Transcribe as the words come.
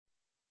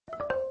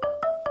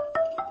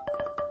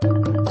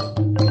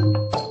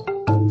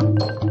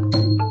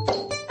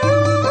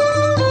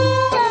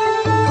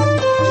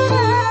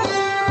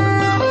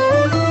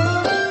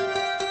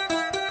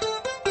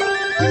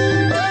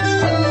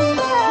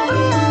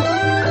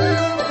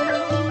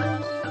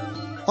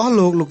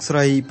លោកស្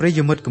រីប្រិយ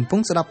មិត្តកំពុ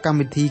ងស្ដាប់កម្ម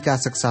វិធីការ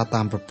សិក្សា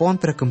តាមប្រព័ន្ធ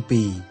ព្រះគម្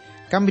ពីរ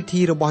កម្មវិ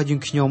ធីរបស់យើ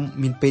ងខ្ញុំ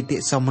មានបេតិ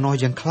សោមនស្ស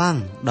យ៉ាងខ្លាំង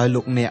ដោយ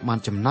លោកអ្នកបាន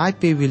ចំណាយ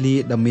ពេលវេលា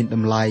ដ៏មានត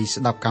ម្លៃ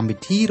ស្ដាប់កម្មវិ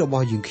ធីរប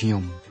ស់យើងខ្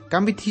ញុំក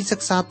ម្មវិធីសិ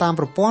ក្សាតាម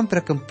ប្រព័ន្ធព្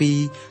រះគម្ពីរ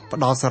ផ្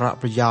ដល់សារៈ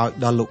ប្រយោជន៍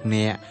ដល់លោក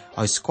អ្នក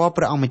ឲ្យស្គាល់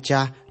ព្រះអង្គម្ចា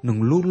ស់និង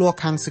លូតលាស់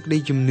ខាងសេចក្តី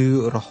ជំនឿ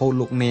រហូត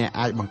លោកអ្នក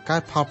អាចបង្កើ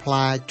តផលផ្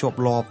លែជាប់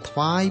លាប់ថ្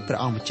វាយព្រះ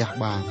អង្គម្ចាស់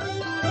បាន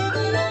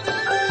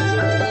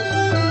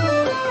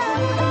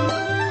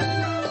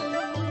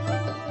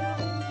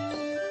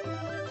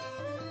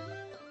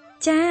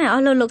ចាអ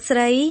ស់លោកស្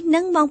រីនិ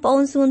ងបងប្អូ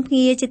នសួនភ្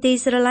ងាជាទី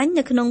ស្រឡាញ់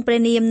នៅក្នុងព្រះ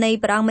នាមនៃ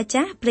ព្រះអង្គម្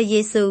ចាស់ព្រះ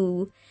យេស៊ូវ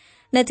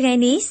នៅថ្ងៃ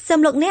នេះសូម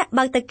លោកអ្នក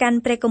បើកទៅកាន់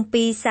ព្រះគម្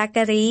ពីរសា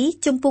ការី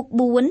ជំពូក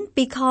4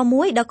ពីខ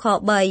1ដល់ខ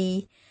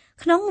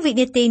3ក្នុងវិ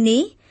នាទី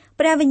នេះ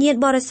ព្រះវិញ្ញាណ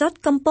បរិសុទ្ធ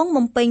កំពុង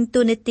បំពេញ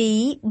តួនាទី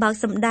បើក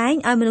សម្ដែង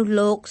ឲ្យមនុស្ស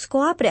លោកស្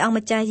គាល់ព្រះអង្គ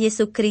ម្ចាស់យេ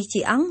ស៊ូវគ្រីស្ទ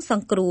ជាអង្គស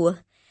ង្គ្រោះ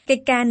កិ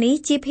ច្ចការនេះ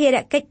ជាភារ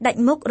កិច្ចដាច់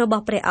មុខរប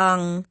ស់ព្រះអ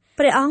ង្គ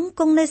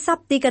គង់នៅសព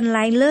ទីកន្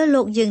លែងលើ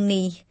លោកយើង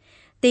នេះ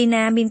ទី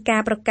ណាមានកា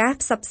រប្រកាស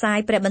ផ្សព្វផ្សាយ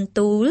ព្រះបន្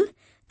ទូល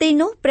ទី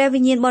នោះព្រះវិ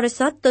ញ្ញាណបរិ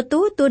សុទ្ធទ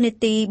ទួលតួនា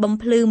ទីបំ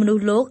ភ្លឺមនុស្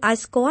សលោកឲ្យ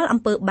ស្គាល់អំ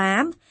ពើបា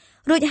ប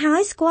រួចហើ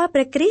យស្គាល់ព្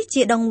រះគ្រីស្ទ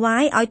ជាដងវា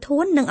យឲ្យធួ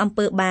ននឹងអំ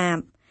ពើបាប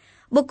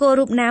បុគ្គល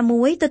រូបណា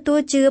មួយទទួល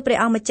ជឿព្រះ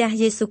អង្គម្ចាស់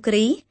យេស៊ូវគ្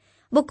រីស្ទ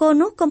បុគ្គល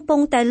នោះកំពុង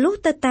តែលុះ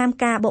ទៅតាម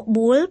ការប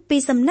បួលពី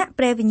សំណាក់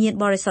ព្រះវិញ្ញាណ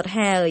បរិសុទ្ធ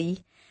ហើយ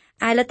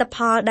ឯលទ្ធផ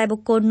លដែលបុ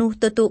គ្គលនោះ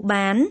ទទួល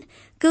បាន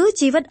គឺ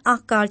ជីវិតអ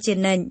ស់កលជា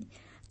និច្ច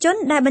ជន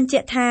ដែលបញ្ជា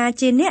ក់ថា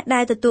ជាអ្នក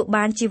ដែលទទួល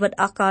បានជីវិត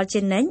អស់កល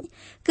ជានិច្ច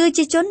គឺ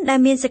ជាជនដែល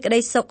មានសេចក្តី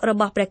សុខរ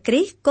បស់ព្រះគ្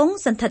រីស្ទគង់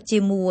សន្ធិដ្ឋជា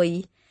មួយ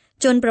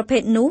ជនប្រភេ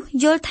ទនោះ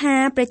យល់ថា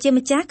ព្រះជា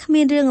ម្ចាស់គ្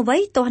មានរឿងអ្វី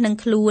ទាស់នឹង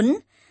ខ្លួន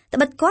ត្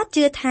បិតគាត់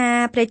ជឿថា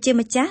ព្រះជា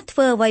ម្ចាស់ធ្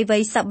វើអ្វី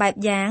ៗសពបែប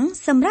យ៉ាង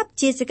សម្រាប់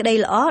ជាសេចក្តី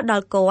ល្អដ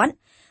ល់គាត់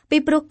ពី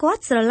ព្រោះគា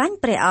ត់ស្រឡាញ់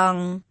ព្រះអង្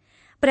គ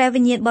ព្រះវិ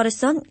ញ្ញាណបរិ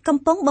សុទ្ធកំ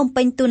ពុងបំ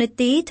ពេញតួនា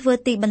ទីធ្វើ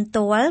ទីបន្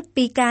ទាល់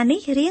ពីការ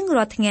នេះរៀង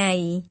រាល់ថ្ងៃ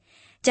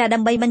ចាដើ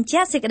ម្បីបញ្ជា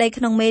ក់សេចក្តី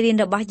ក្នុងមេរៀន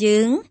របស់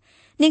យើង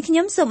នាងខ្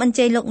ញុំសូមអញ្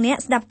ជើញលោកអ្នក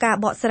ស្ដាប់ការ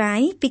បកស្រា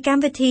យពីកម្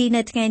មវិធី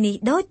នៅថ្ងៃនេះ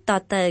ដូចត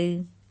ទៅ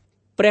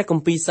ព្រះគ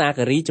ម្ពីរសា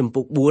ការីជំ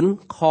ពូក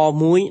4ខ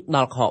1ដ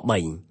ល់ខ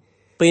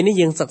3ពេលនេះ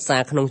យើងសិក្សា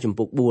ក្នុងជំ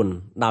ពូក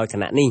4ដោយគ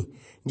ណៈនេះ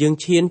យើង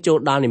ឈានចូល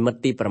ដល់និមិត្ត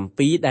ទី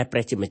7ដែលព្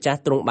រះជាម្ចាស់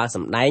ទ្រង់បើកស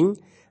ម្ដែង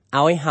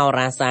ឲ្យហោ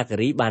រាសាកា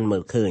រីបានមើ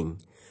លឃើញ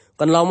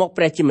កន្លងមក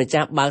ព្រះជាម្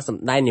ចាស់បើកស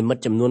ម្ដែងនិមិត្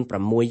តចំនួន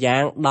6យ៉ា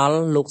ងដល់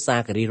លោកសា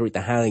ការីរួច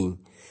ទៅហើយ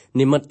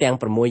និមិត្តទាំង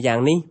6យ៉ាង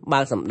នេះបើ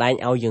កសម្ដែង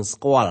ឲ្យយើង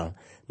ស្គាល់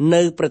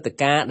នៅព្រឹត្តិ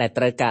ការណ៍ដែល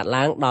ត្រូវកើត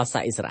ឡើងដល់សា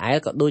សអ៊ីស្រាអែល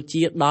ក៏ដូច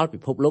ជាដល់ពិ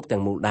ភពលោកទាំ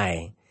ងមូលដែរ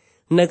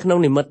នៅក្នុង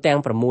និមិត្តទាំង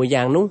6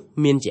យ៉ាងនោះ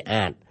មានជា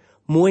អាច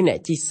1អ្នក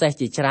ជិះសេះ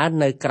ជាច្រើន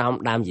នៅក្រោម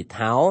ដើមយី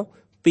ថោ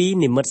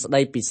2និមិត្តស្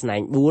ដីពីស្នែ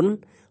ង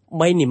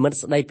4 3និមិត្ត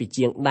ស្ដីពី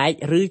ជាងដែក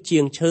ឬជា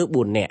ងឈើ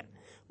4នាក់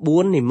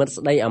4និមិត្ត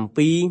ស្ដីអំ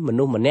ពីម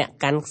នុស្សម្នាក់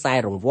កាន់ខ្សែ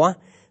រង្វាស់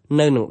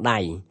នៅនឹងដៃ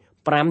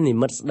5និ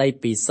មិត្តស្ដី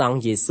ពីសង្ឃ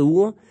យេស៊ូ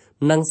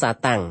និងសា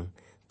តាំង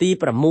ទី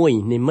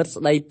6និមិត្ត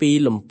ស្ដីពី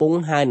លំពង់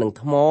ហើយនឹង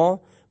ថ្ម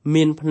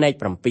មានភ្នែក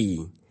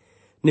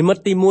7និមិត្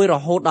តទី1រ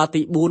ហូតដល់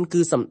ទី4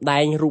គឺសម្ដែ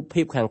ងរូប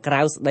ភាពខាងក្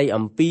រៅស្ដី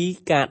អំពី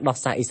ការដោះ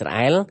សាសអ៊ីស្រា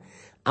អែល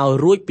ឲ្យ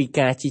រួចពី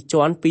ការជិះ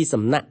ជាន់ពី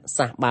សំណាក់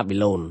សាសបាប៊ី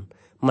ឡូន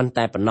មិន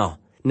តែប៉ុណ្ណោះ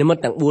និមិត្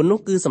តទាំង4នោះ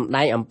គឺសម្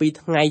ដែងអំពី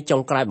ថ្ងៃចុ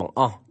ងក្រោយបង្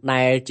អស់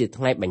ដែលជា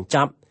ថ្ងៃបញ្ច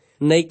ប់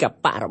នៃក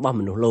បៈរបស់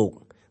មនុស្សលោក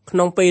ក្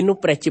នុងពេលនោះ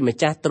ព្រះជាម្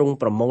ចាស់ទ្រង់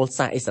ប្រមូល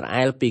សាសអ៊ីស្រា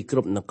អែលពីគ្រ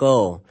ប់នគ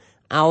រ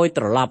ឲ្យ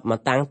ត្រឡប់មក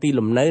តាំងទី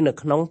លំនៅនៅ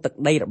ក្នុងទឹក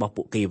ដីរបស់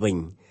ពួកគេវិញ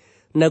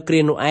នៅគ្រា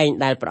នោះឯង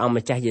ដែលព្រះអង្គ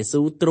ម្ចាស់យេ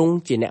ស៊ូវទ្រង់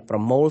ជាអ្នកប្រ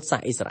មូលសាស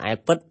អ៊ីស្រាអែល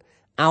ពិត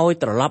ឲ្យ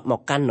ត្រឡប់ម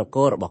កកាន់នគ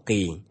ររបស់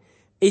គេ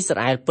អ៊ីស្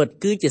រាអែលពិត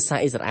គឺជាសាស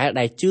អ៊ីស្រាអែល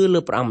ដែលជឿលើ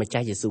ព្រះអង្គម្ចា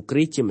ស់យេស៊ូវគ្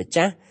រីស្ទជាម្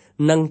ចាស់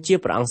និងជា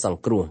ព្រះអង្គស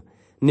ង្គ្រោះ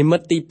និមិ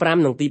ត្តទី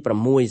5និងទី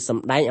6ស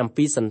ម្ដែងអំ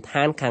ពីសន្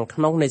តានខាងក្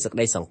នុងនៃសេចក្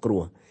តីសង្គ្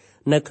រោះ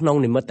នៅក្នុង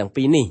និមិត្តទាំង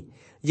ពីរនេះ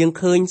យើង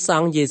ឃើញស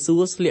ង្ឃយេស៊ូ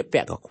វស្លៀក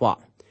ពាក់កខ្វ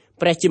ក់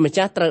ព្រះជាម្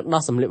ចាស់ត្រូវ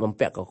ដោះសម្លៀកបំ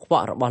ពាក់កខ្វ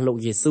ក់របស់លោក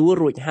យេស៊ូវ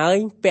រួចហើយ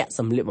ពាក់ស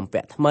ម្លៀកបំ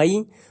ពាក់ថ្មី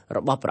រ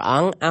បស់ព្រះអ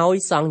ង្គឲ្យ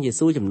សង្ឃយេ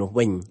ស៊ូវជំនួស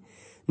វិញ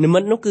និមិ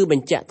ត្តនោះគឺប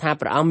ញ្ជាក់ថា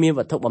ព្រះអង្គមានវ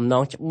ត្ថុបំណ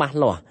ងច្បាស់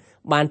លាស់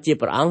បានជា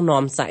ព្រះអង្គ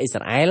នាំសាសអ៊ីស្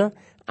រាអែល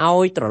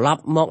ឲ្យត្រឡ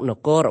ប់មកន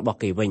គររបស់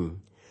គេវិញ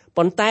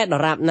ប៉ុន្តែដ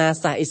រាបណា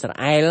សាសអ៊ីស្រា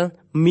អែល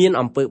មាន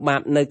អំពើបា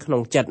បនៅក្នុ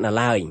ងចិត្តនៅ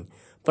ឡើយ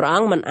ព្រះអ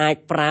ង្គមិនអាច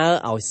ប្រើ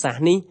ឲ្យសាស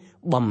នេះ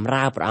បម្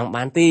រើព្រះអង្គ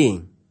បានទេ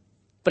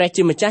ព្រះ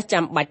ជាម្ចាស់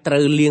ចាំបាច់ត្រូ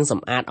វលាងស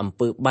ម្អាតអំ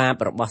ពើបា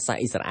បរបស់សាស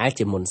អ៊ីស្រាអែល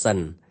ជាមុនសិន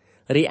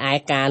រីឯ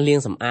ការលាង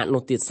សម្អាត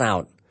នោះទៀតសោ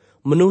ត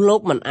មនុស្សលោក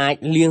មិនអាច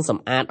លាងស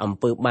ម្អាតអំ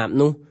ពើបាប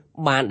នោះ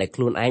បានដោយខ្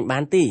លួនឯងបា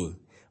នទេ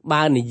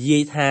បើនិយា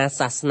យថា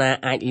សាសនា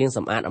អាចលាងស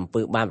ម្អាតអំ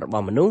ពើបាបរប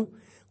ស់មនុស្ស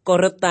ក៏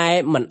រឹតតែ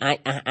មិនអាច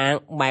អះអាង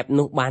បែប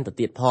នោះបានទៅ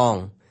ទៀតផង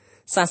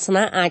សាស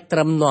នាអាចត្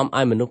រឹមនាំ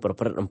ឲ្យមនុស្សប្រ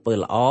ព្រឹត្តអំពើ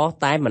ល្អ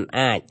តែមិន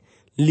អាច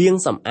លាង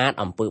សម្អាត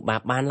អំពើបា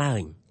បបានឡើ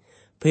យ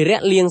ភា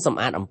រៈលាងសម្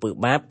អាតអំពើ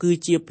បាបគឺ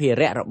ជាភា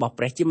រៈរបស់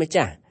ព្រះជាម្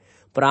ចាស់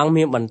ព្រះអង្គ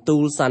មានបន្ទូ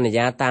លសន្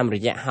យាតាមរ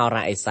យៈហោ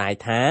រ៉ាអេសាយ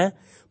ថា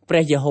ព្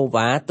រះយេហូ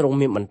វ៉ាទ្រង់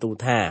មានបន្ទូល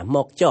ថាម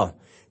កចុះ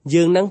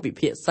យើងនឹងពិ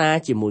ភាក្សា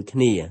ជាមួយគ្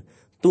នា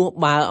ទោះ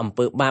បើអំ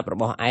ពើបាបរ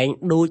បស់ឯង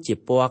ដូចជា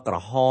ពណ៌ក្រ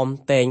ហម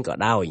តែងក៏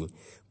ដោយ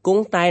គ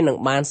ង់តែនឹង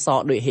បានស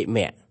ដូចហិ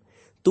មៈ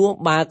ទោះ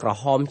បើក្រ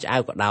ហមឆ្អៅ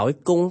ក៏ដោយ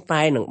គង់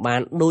តែនឹងបា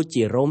នដូច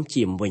ជារោម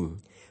ជៀមវិញ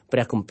ព្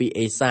រះគម្ពីរ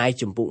អេសាយ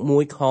ជំពូក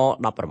1ខ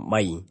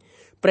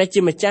18ព្រះ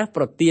ជាម្ចាស់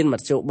ប្រទានម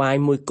ធ្យោបាយ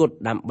មួយគត់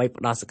ដើម្បី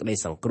ផ្ដល់សេចក្តី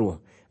សង្គ្រោះ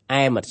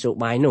ឯមធ្យោ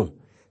បាយនោះ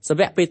សា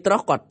វកពេត្រុស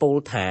គាត់ពោល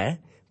ថា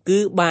គឺ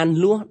បាន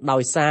លួសដោ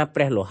យសារព្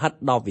រះលោហិត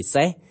ដ៏វិ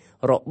សេស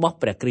របស់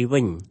ព្រះគ្រីស្ទ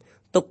វិញ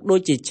ទុកដូច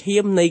ជាឈា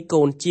មនៃ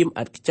កូនជៀម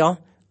ឥតខ្ចោះ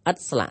ឥត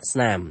ស្លាកស្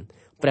នាម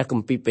ព្រះគ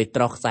ម្ពីរពេ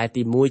ត្រុសខ្សែ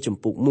ទី1ជំ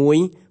ពូក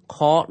1ខ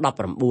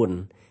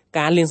19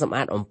ការលាងសម្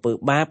អាតអំពើ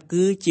បាប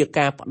គឺជា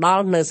ការផ្ដ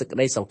ល់នូវសេចក្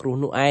តីសង្គ្រោះ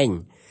នោះឯង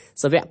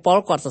សាវកប៉ុល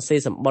គាត់សរសេរ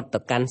សម្បត្តិទៅ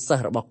កាន់សិស្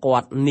សរបស់គា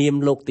ត់នាម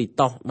លោកទី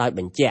តុសដោយប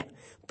ញ្ជាក់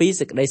ពី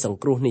សេចក្តីសង្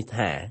គ្រោះនេះ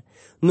ថា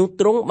នោះ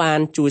ទ្រង់បាន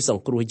ជួយស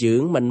ង្គ្រោះយើ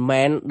ងមិន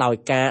មែនដោយ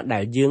ការដែ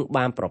លយើង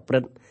បានប្រព្រឹ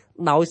ត្ត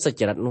ដោយសុ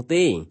ចរិតនោះ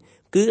ទេ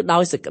គឺដោ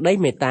យសេចក្តី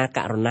មេត្តាក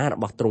រុណារ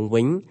បស់ទ្រង់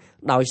វិញ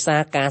ដោយសា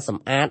រការស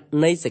ម្អាត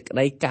នៃសេចក្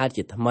តីកើត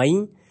ជាថ្មី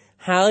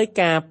ហើយ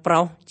ការប្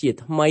រោសជា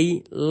ថ្មី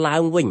ឡើ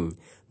ងវិញ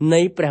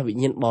នៃព្រះវិ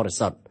ញ្ញាណបរិ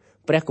សុទ្ធ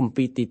ព្រះគម្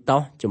ពីរទីតុ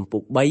សជំពូ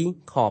ក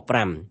3ខ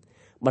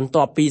5បន្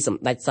ទាប់ពីស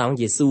ម្ដេចសង្ឃ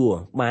យេស៊ូវ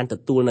បានទ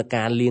ទួលនូវ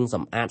ការលាងស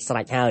ម្អាតស្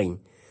រេចហើយ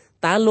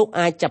តើលោក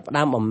អាចចាប់ផ្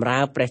ដើមបម្រើ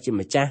ព្រះជា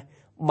ម្ចាស់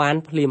បាន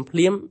ភ្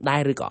លាមដែ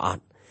រឬក៏អ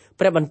ត់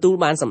ព្រះបន្ទូល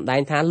បានសម្ដែ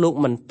ងថាលោក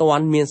មិនទា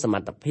ន់មានសម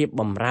ត្ថភាព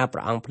បម្រើព្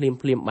រះអង្គភ្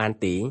លាមបាន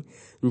ទេ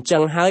អញ្ចឹ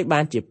ងហើយបា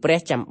នជាព្រះ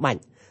ចាំបា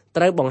ច់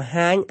ត្រូវបង្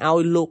ហាញឲ្យ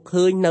លោក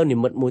ឃើញនៅនិ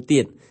មិត្តមួយ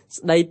ទៀត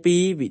ស្ដីពី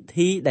វិ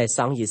ធីដែលស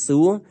ង្ឃយេស៊ូ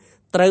វ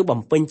ត្រូវបំ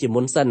ពេញជា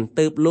មុនសិន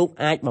ទើបលោក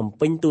អាចបំ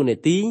ពេញតួនា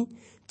ទី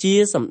ជា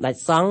សម្ដេច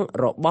សង្ឃ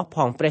របស់ផ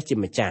ងព្រះជា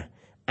ម្ចាស់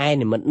ឯ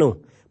និមិត្តនោះ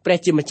ព្រះ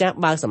ជាម្ចាស់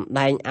បើកសម្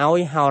ដែងឲ្យ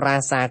ហោរា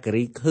សាគ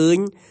រីឃើញ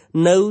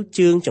នៅ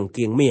ជើងចង្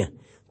គៀងមាស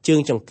ជើង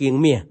ចង្គៀង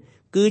មាស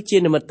គឺជា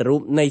និមិត្តរូ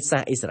បនៃសា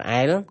សអ៊ីស្រា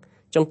អែល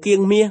ចង្គៀង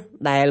មាស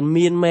ដែល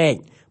មានមែក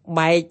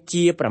បែក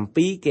ជា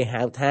7គេ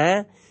ហៅថា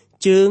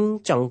ជើង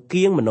ចង្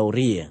គៀងមនោ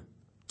រា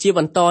ជាប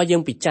ន្តយើ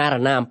ងពិចារ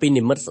ណាអំពី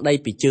និមិត្តស្ដី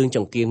ពីជើងច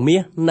ង្គៀងមា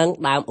សនិង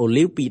ដើមអូ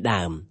លីវ2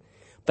ដើម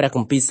ព្រះគ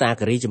ម្ពីរសា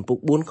ការីជំពូក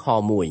4ខ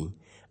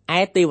1ឯ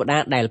ទេវតា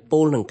ដែលពោ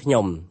លនឹងខ្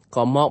ញុំ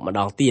ក៏មកម្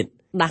ដងទៀត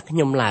ដាស់ខ្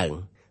ញុំឡើង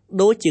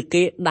ដូចជា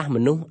គេដាស់ម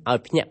នុស្សឲ្យ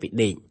ភ្ញាក់ពី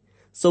ដេក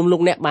សូមលោ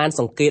កអ្នកបាន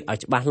សង្កេតឲ្យ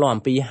ច្បាស់លាស់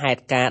អំពីហេ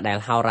តុការណ៍ដែល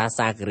ហោរា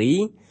សាការី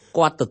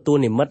គាត់ទទួល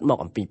និមិត្តមក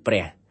អំពីព្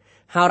រះ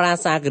ហោរា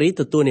សាការី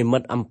ទទួលនិមិ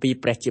ត្តអំពី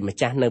ព្រះជាម្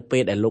ចាស់នៅពេ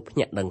លដែលលោកភ្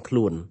ញាក់ដឹងខ្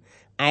លួន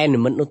ឯនិ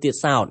មិត្តនោះទៀត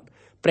សោត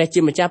ព្រះជា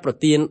ម្ចាស់ប្រ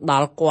ទានដ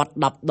ល់គាត់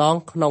10ដង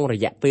ក្នុងរ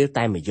យៈពេល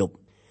តែមួយយប់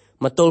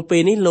មកទល់ពេ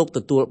លនេះលោកទ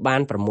ទួលបា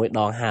ន6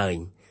ដងហើយ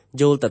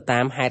យល់ទៅតា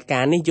មហេតុកា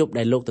រណ៍នេះយប់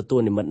ដែលលោកទទួ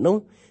លនិមិត្តនោះ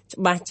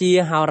ច្បាស់ជា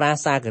ហោរា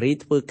សាការី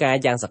ធ្វើការ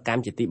យ៉ាងសកម្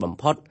មជាទីបំ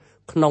ផុត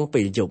ក្នុង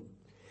ពេលយប់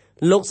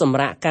លោកសម្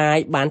រាកកាយ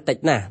បានតិច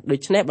ណាស់ដូ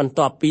ច្នេះបន្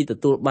ទាប់ពីទ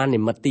ទួលបាននិ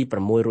មិត្តទី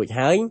6រួច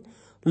ហើយ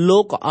លោ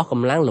កក៏អស់ក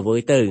ម្លាំងល្វើ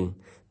យទៅ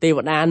ទេវ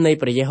តានៃ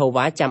ព្រះយេហូ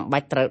វ៉ាចាំបា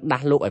ច់ត្រូវដា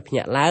ស់លោកឲ្យភ្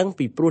ញាក់ឡើង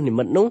ពីព្រោះនិ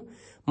មិត្តនោះ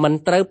មិន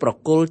ត្រូវប្រ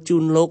គល់ជូ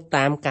នលោក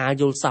តាមការ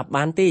យល់សប្តិ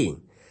បានទេ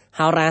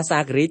ហោរាសា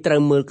ការីត្រូ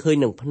វមើលឃើញ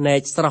នឹងភ្នែក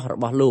ស្រស់រ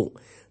បស់លោក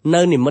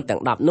នៅនិមិត្តទាំ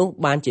ង10នោះ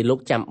បានជាលោក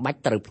ចាំបាច់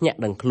ត្រូវភ្ញាក់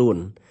ដឹងខ្លួន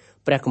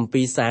ព្រះគម្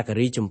ពីរសាកា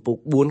រីជំពូក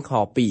4ខ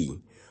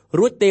2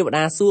រួចទេវ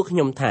តាសួរខ្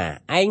ញុំថា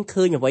ឯង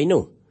ឃើញអ្វី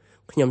នោះ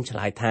ខ្ញុំឆ្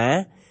លើយថា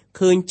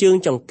ឃើញជើង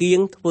ចង្គៀង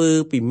ធ្វើ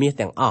ពីមាស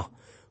ទាំងអស់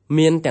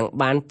មានទាំង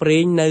បានប្រេ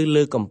ងនៅ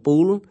លើកំពូ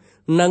ល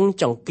និង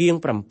ចង្គៀង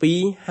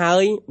7ហើ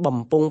យបំ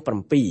ពង់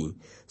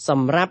7ស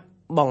ម្រាប់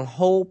បង្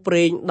ហូរប្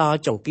រេងដល់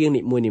ចង្គៀង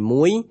នី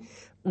មួយៗ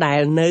ដែ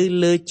លនៅ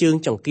លើជើង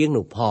ចង្គៀង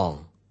នោះផង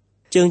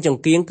ជើងច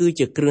ង្គៀងគឺ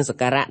ជាគ្រឿងសក្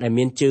ការៈដែល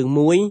មានជើង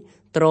មួយ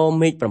ទ្រ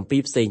មេឃ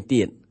7ផ្សេង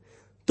ទៀត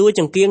តួ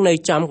ចង្គៀងនៅ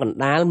ចំកណ្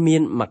ដាលមា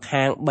នម្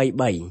ខាង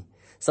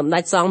3សម្ដេ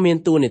ចសង្ឃមាន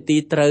តួនាទី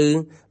ត្រូវ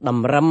ត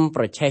ម្រឹម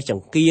ប្រឆេះច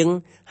ង្គៀង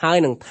ហើយ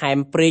នឹងថែម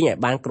ប្រេងឲ្យ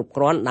បានគ្រប់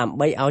គ្រាន់ដើម្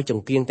បីឲ្យច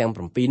ង្គៀងទាំង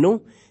7នោះ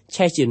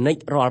ឆេះជានិច្ច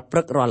រាល់ព្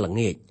រឹករាល់ល្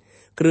ងាច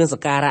គ្រឿងស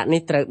ក្ការៈ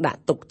នេះត្រូវដាក់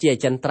ទុកជាអ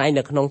ចិន្ត្រៃយ៍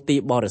នៅក្នុងទី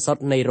បរិសុទ្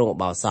ធនៃរោងឧ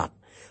បោសថ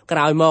ក្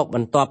រោយមកប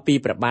ន្ទាប់ពី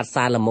ព្រះបាទ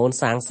សាឡូមោន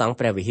សាងសង់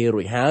ព្រះវិហារ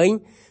រួចហើយ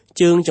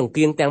ជើងចង្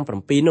គៀងទាំង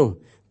7នោះ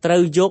ត្រូ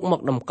វយកម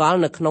កតម្កល់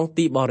នៅក្នុង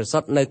ទីបរិសុ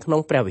ទ្ធនៅក្នុ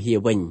ងព្រះវិហារ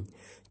វិញ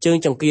ជើង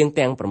ចង្គៀង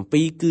ទាំង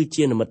7គឺ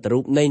ជានិមិត្តរូ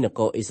បនៃនគ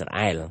រអ៊ីស្រា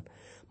អែល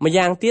ម្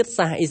យ៉ាងទៀត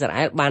សាសអ៊ីស្រា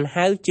អែលបាន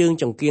ហៅជើង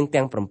ចង្គៀង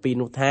ទាំង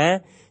7នោះថា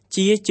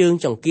ជាជើង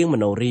ចង្គៀងម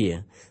នោរា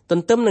ទ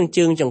ន្ទឹមនឹង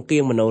ជើងចង្គៀ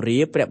ងមនោរា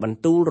ព្រះបន្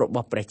ទូលរប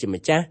ស់ព្រះជា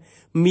ម្ចាស់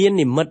មាន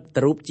និមិត្ត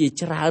រូបជា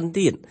ច្រើន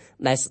ទៀត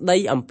ដែលស្ដី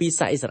អំពី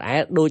សាសអ៊ីស្រាអែ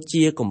លដូច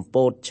ជាកំព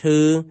តឈើ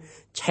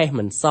ឆេះ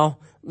មិនសោះ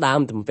ដើម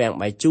ទំពាំង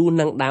បាយជូរ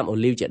និងដើមអូ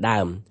លីវជាដើ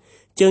ម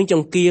ជើងច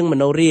ង្គៀងម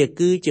នោរា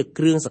គឺជា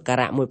គ្រឿងសក្កា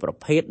រៈមួយប្រ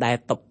ភេទដែល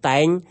តុបតែ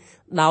ង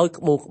ដោយ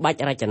ក្បូរក្បាច់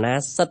រចនា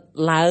សិទ្ធ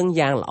ឡើង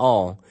យ៉ាងល្អ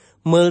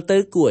មើលទៅ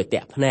គួរឲ្យ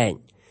ទាក់ភ្នែក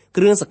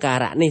គ្រឿងសក្កា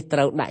រៈនេះត្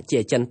រូវដាក់ជា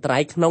អចិន្ត្រៃ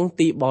យ៍ក្នុង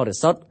ទីបរិ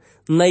សុទ្ធ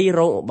នៃ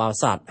រោងឧបោ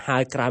សថហើ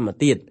យក្រោយមក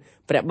ទៀត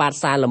ព្រះបាទ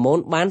សាឡូមោន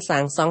បានសា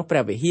ងសង់ព្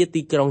រះវិហារ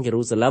ទីក្រុងយេ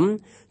រូសាឡឹម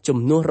ជំ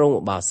នួសរោង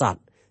ឧបោសថ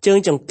ជើង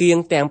ចង្គៀង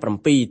ទាំង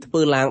7ធ្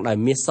វើឡើងដោយ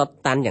មាសសុទ្ធ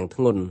តាន់យ៉ាង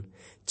ធ្ងន់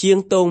ជាង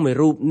ទងមួយ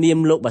រូបនាម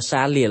លោកបា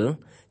សាលៀល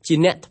ជា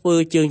អ្នកធ្វើ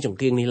ជើងចង្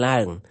គៀងនេះឡើ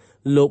ង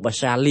លោកបា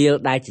សាលៀល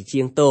ដែលជា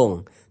ជាងទង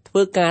ធ្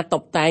វើការតុ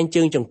បតែង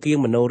ជើងចង្គៀង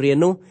មនោរា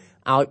នោះ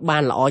ឲ្យបា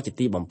នល្អជា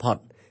ទីបំផុត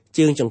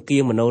ជើងចង្គៀ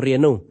ងមនោរា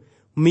នោះ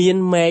មាន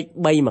មែក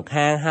3ម្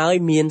ខាងហើយ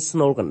មានស្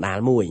នូលកណ្ដាល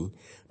មួយ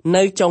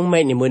នៅចុងមែ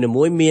កនីមួ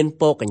យៗមាន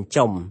ពកកញ្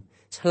ចុំ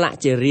ឆ្លាក់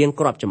ជារាង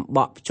ក្របចំប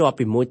ក់ភ្ជាប់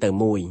ពីមួយទៅ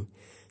មួយ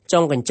ចុ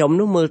ងកញ្ចុំ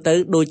នោះមើលទៅ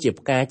ដូចជា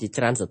ផ្កាជា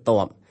ច្រើនស្រទា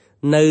ប់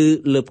នៅ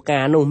លើផ្កា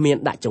នោះមាន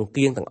ដាក់ចង្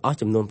គៀងទាំងអស់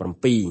ចំនួន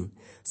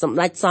7សម្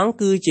ដេចសង្ឃ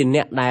គឺជាអ្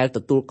នកដែលទ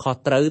ទួលខុស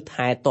ត្រូវ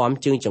ថែទាំ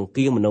ជើងចង្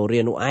គៀងមនោ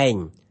រានោះឯង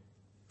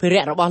ភា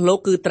រៈរបស់លោក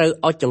គឺត្រូវ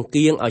អុជចង្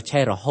គៀងឲ្យ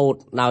ឆេះរហូត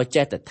ដោយ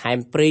ចេះតែថែម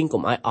ប្រេង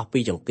កុំឲ្យអស់ពី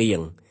ចង្គៀង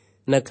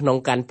នៅក្នុង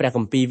កាន់ព្រះគ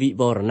ម្ពីរវិ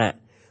វរណៈ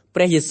ព្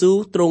រះយេស៊ូវ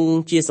ទ្រង់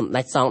ជាសម្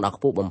ដេចសង្ឃដ៏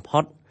ខ្ពស់បំផុ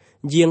ត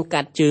យាង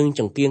កាត់ជើង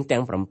ចង្គៀងទាំ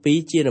ង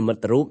7ជានិមិត្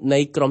តរូបនៃ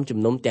ក្រុមជំ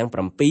នុំទាំង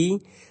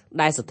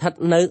7ដែលស្ថិត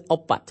នៅឧ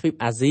បទ្វីប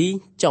អាស៊ី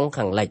ចុង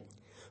ខាងលិច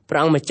ព្រះ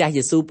អង្គម្ចាស់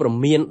យេស៊ូវព្រ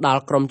មានដ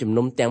ល់ក្រុមជំ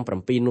នុំទាំង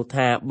7នោះ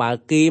ថាបើ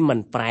គេមិន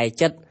ប្រែ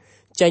ចិត្ត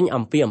ចេញ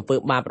អំពីអំពើ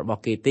បាបរប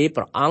ស់គេទេ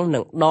ព្រះអង្គនឹ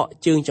ងដក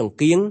ជើងចង្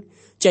គៀង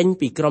ចេញ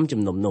ពីក្រុម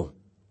ជំនុំនោះ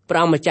ព្រះ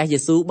អង្គម្ចាស់យេ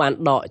ស៊ូវបាន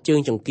ដកជើង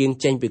ចង្គៀង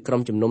ចេញពីក្រុ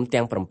មជំនុំ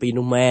ទាំង7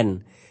នោះមែន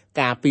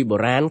កាលពីបុ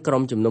រាណក្រុ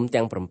មជំនុំ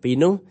ទាំង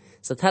7នោះ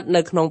ស្ថិត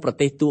នៅក្នុងប្រ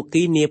ទេសទួរ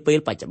គីនាពេល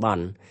បច្ចុប្ប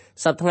ន្ន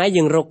សប្តាហ៍ថ្ងៃ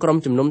យើងរកក្រុម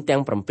ជំនុំទាំ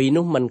ង7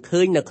នោះមិន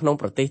ឃើញនៅក្នុង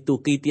ប្រទេសទួរ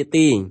គីទៀត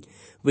ទេ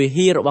វិ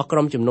ហាររបស់ក្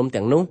រុមជំនុំ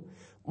ទាំងនោះ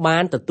បា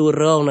នទទួល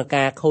រងនឹង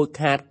ការខូច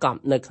ខាតកប់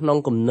នៅក្នុង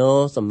គំនរ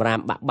សម្រា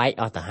ប់បាក់បែក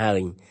អស់ទៅហើ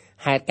យ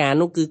ហេតុការណ៍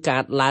នោះគឺកើ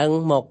តឡើង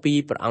មកពី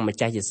ព្រះអង្គម្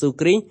ចាស់យេស៊ូវ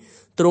គ្រីស្ទ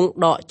ទ្រង់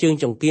ដកជើង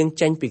ចង្គៀង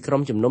ចេញពីក្រុ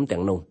មជំនុំទាំ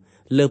ងនោះ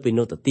លើពី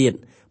នោះទៅទៀត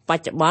ប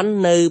ច្ចុប្បន្ន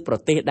នៅប្រ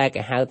ទេសដែល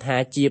គេហៅថា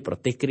ជាប្រ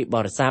ទេសគ្រីស្ទប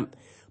រិស័ទ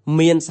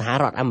មានសហ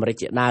រដ្ឋអាមេរិក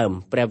ជាដើម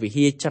ព្រះវិ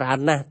ហារច្រើន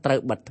ណាស់ត្រូវ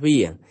បិទទ្វា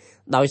រ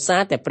ដោយសា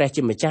រតែព្រះ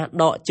ជាម្ចាស់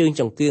ដកជើង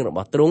ចង្គៀងរប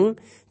ស់ទ្រង់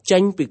ចេ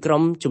ញពីក្រុ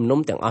មជំនុំ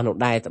ទាំងអស់នោះ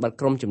ដែរត្បិត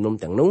ក្រុមជំនុំ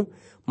ទាំងនោះ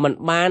មិន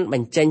បានប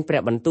ញ្ចេញព្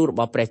រះបន្ទូលរប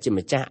ស់ព្រះជា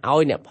ម្ចាស់ឲ្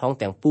យអ្នកផង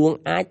ទាំងពួង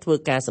អាចធ្វើ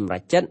ការសម្រេ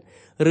ចចិត្ត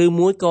ឬ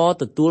មួយក៏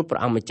ទទួលព្រះ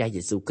អង្គម្ចាស់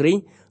យេស៊ូវគ្រីស្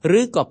ទ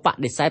ឬក៏ប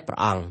ដិសេធព្រះ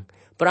អង្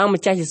គ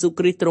ម្ចាស់យេស៊ូវ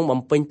គ្រីស្ទទ្រង់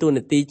បំពេញតួ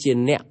នាទីជា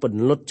អ្នកព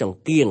ន្លត់ចង្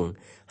គៀង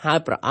ហើយ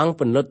ព្រះអង្គ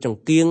ពន្លត់ច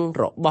ង្គៀង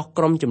របស់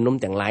ក្រុមជំនុំ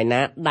ទាំងឡាយ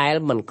ណាដែល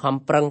មិនខំ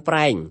ប្រឹងប្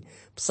រែង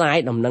ផ្សាយ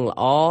ដំណឹងល្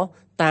អ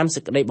តាមសេ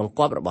ចក្តីបង្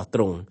គាប់របស់ទ្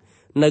រង់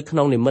នៅក្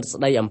នុងនិមិត្ត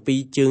ស្ដីអំពី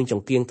ជើងច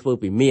ង្គៀងធ្វើ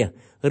ពីមាស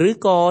ឬ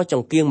ក៏ច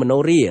ង្គៀងមនោ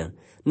រា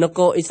នគ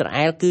រអ៊ីស្រា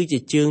អែលគឺជា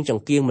ជើងច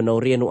ង្គៀងមនោ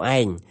រានោះឯ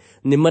ង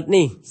និមិត្ត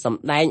នេះស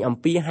ម្ដែងអំ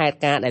ពីហេតុ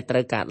ការណ៍ដែលត្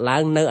រូវកើតឡើ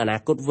ងនៅអនា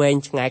គតវែង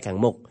ឆ្ងាយខាង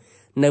មុខ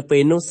នៅពេ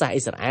លនោះសាស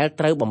អ៊ីស្រាអែល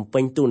ត្រូវបំពេ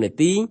ញតួនា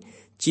ទី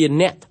ជា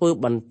អ្នកធ្វើ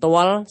បន្ទា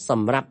ល់ស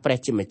ម្រាប់ព្រះ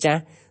ជាម្ចា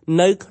ស់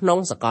នៅក្នុង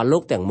សកលលោ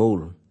កទាំងមូល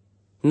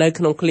នៅ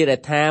ក្នុងឃ្លាដែ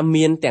លថា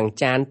មានទាំង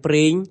ចានប្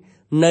រេង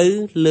នៅ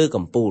លើ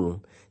កំពូល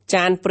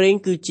ចានប្រេង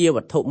គឺជាវ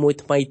ត្ថុមួយ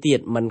ថ្មីទៀត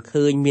មិន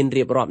ឃើញមាន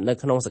រៀបរាប់នៅ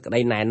ក្នុងសេចក្តី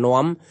ណែ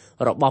នាំ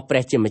របស់ព្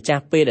រះជាម្ចា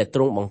ស់ពេលដែលទ្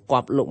រង់បង្គា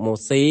ប់លោកម៉ូ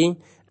សេ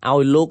ឲ្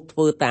យលោកធ្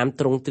វើតាម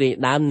ទ្រង់ទ្រាយ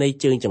ដើមនៃ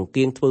ជើងចង្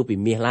គៀងធ្វើពី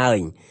មាសឡើយ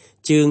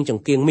ជើងច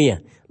ង្គៀងមាស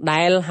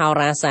ដែលហោ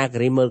រាសាកា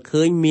រីមើល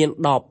ឃើញមាន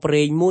ដបប្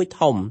រេងមួយ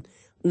ធំ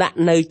ដាក់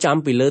នៅចំ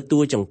ពីលើតួ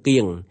ចង្គៀ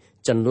ង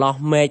ចន្លោះ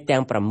មែក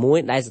ទាំង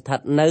6ដែលស្ថិត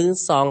នៅ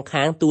សង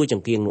ខាងតួច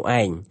ង្គៀងនោះ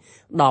ឯង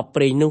ដប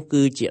ប្រេងនោះ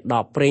គឺជាដ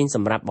បប្រេងស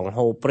ម្រាប់បង្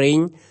ហូរប្រេង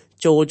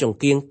ចូលចង្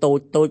គៀងតូច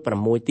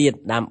6ទៀត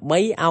ដើម្បី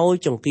ឲ្យ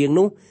ចង្គៀង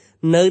នោះ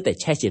នៅតែ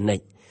ឆេះជានិ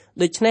ច្ច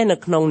ដូច្នេះនៅ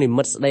ក្នុងនិ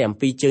មិត្តស្ដីអំ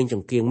ពីជើងច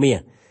ង្គៀងមាស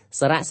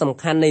សារៈសំ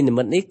ខាន់នៃនិ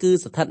មិត្តនេះគឺ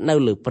ស្ថិតនៅ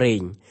លើប្រេ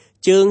ង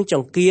ជើងច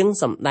ង្គៀង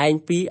សម្ដែង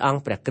ពីអង្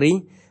គព្រះគ្រីស្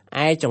ទ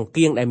ឯចង្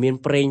គៀងដែលមាន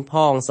ប្រេងផ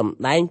ងសម្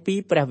ដែងពី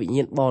ព្រះវិញ្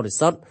ញាណបរិ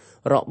សុទ្ធ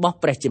របស់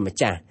ព្រះជាម្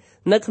ចាស់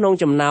នៅក្នុង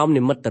ចំណោម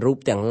និមិត្តរូប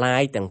ទាំងឡា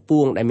យទាំងពួ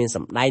ងដែលមានស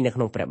ម្ដែងនៅក្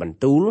នុងព្រះបន្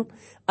ទូល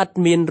ឥត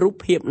មានរូប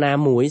ភាពណា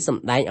មួយស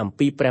ម្ដែងអំ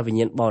ពីព្រះវិញ្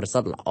ញាណបរិសុ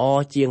ទ្ធល្អ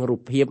ជាងរូ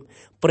បភាព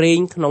ប្រេង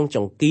ក្នុងច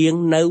ង្គៀង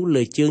នៅ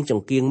លើជើងច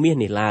ង្គៀងមាស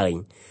នេះឡើយ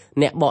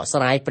អ្នកបកស្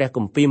រាយព្រះគ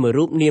ម្ពីរមួយ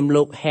រូបនាម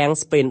លោក Hans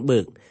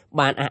Spenberg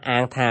បានអះអា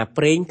ងថា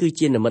ប្រេងគឺ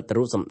ជានិមិត្ត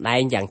រូបសម្ដែ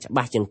ងយ៉ាងច្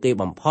បាស់ជាងគេ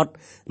បំផុត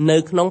នៅ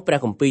ក្នុងព្រះ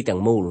គម្ពីរទាំ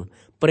ងមូល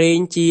ប្រេង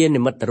ជា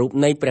និមិត្តរូប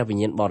នៃព្រះវិ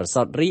ញ្ញាណបរិ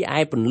សុទ្ធរីឯ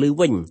ពន្លឺ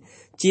វិញ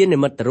ជានិ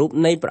មិត្តរូប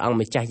នៃព្រះអង្គ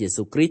ម្ចាស់យេ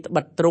ស៊ូវគ្រីស្ទត្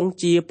បិតទ្រង់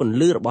ជាពន្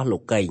លឺរបស់លោ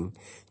កីង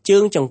ជើ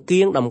ងចង្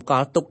គៀងតម្ក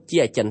ល់ទុកជា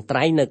អចិន្ត្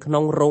រៃយ៍នៅក្នុ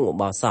ងរោងឧ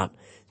បោសថ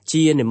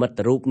ជានិមិត្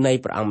តរូបនៃ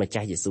ព្រះអង្គម្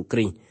ចាស់យេស៊ូវគ្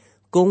រីស្ទ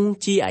គង់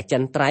ជាអចិ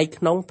ន្ត្រៃយ៍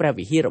ក្នុងព្រះ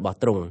វិហាររបស់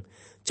ទ្រង់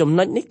ចំ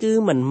ណុចនេះគឺ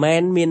មិនមែ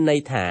នមានន័យ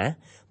ថា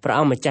ព្រះ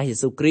អង្គម្ចាស់យេ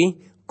ស៊ូវគ្រីស្ទ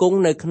គង់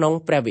នៅក្នុង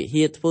ព្រះវិ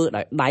ហារធ្វើ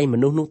ដោយដៃម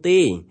នុស្សនោះទេ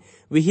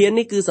វិហារ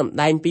នេះគឺសម្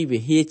ដែងពីវិ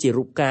ហារជា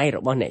រូបកាយរ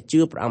បស់អ្នកជឿ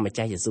ព្រះអង្គម្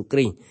ចាស់យេស៊ូវគ្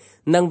រីស្ទ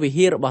និងវិ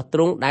ហាររបស់ទ្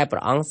រង់ដែលព្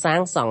រះអង្គសាង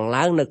សង់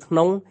ឡើងនៅក្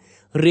នុង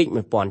រាជ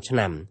1000ឆ្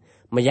នាំ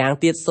ម្យ៉ាង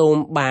ទៀតសូម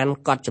បាន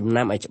កត់ចំ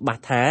ណាំឲ្យច្បា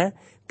ស់ថា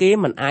គេ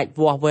មិនអាច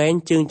វាស់វែង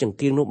ជើងចង្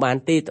គៀងនោះបាន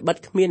ទេត្បិត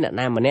គ្មានអ្នក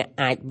ណាម្នាក់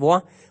អាចវា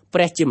ស់ព្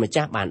រះជាម្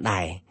ចាស់បាន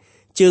ដែរ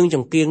ជើងច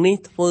ង្គៀងនេះ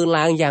ធ្វើ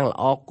ឡើងយ៉ាងល្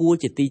អគួរ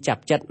ជាទីចា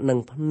ប់ចិត្តនិង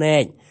ភ្នែ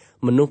ក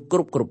មនុស្សគ្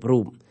រប់រូ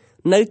ប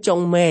នៅចុង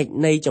មែក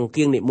នៃចង្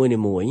គៀងនី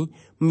មួយៗ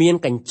មាន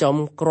កញ្ចុំ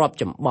គ្រាប់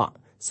ចំបក់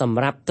ស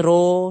ម្រាប់ទ្រ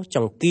ច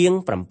ង្គៀង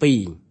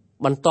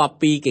7បន្ទាប់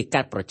ពីគេ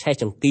កាត់ប្រឆេះ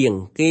ចង្គៀង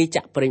គេ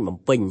ចាក់ប្រេងបំ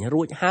ពេញ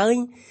រួចហើយ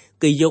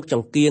គេយកច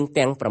ង្គៀង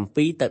ទាំង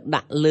7ទៅ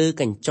ដាក់លើ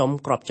កញ្ចុំ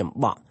គ្រាប់ចំ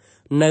បក់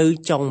នៅ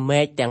ចុង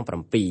មែកទាំង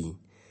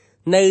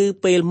7នៅ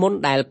ពេលមុន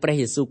ដែលព្រះ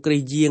យេស៊ូវគ្រី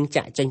ស្ទយាង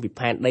ចាក់ចេញពី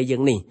ផែនដីយើ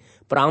ងនេះ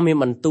ព្រះអង្គមាន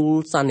បន្ទូល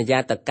សន្យា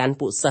ទៅកាន់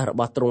ពួកសិស្សរ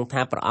បស់ទ្រង់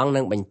ថាព្រះអង្គនឹ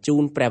ងបញ្ជូ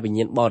នព្រះវិញ្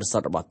ញាណបរិសុ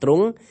ទ្ធរបស់ទ្រ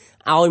ង់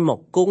ឲ្យមក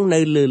គង់នៅ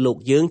លើលោក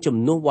យើងជំ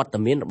នួសវត្ត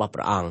មានរបស់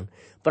ព្រះអង្គ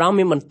ព្រះអង្គ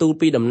មានបន្ទូល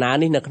ពីដំណើរ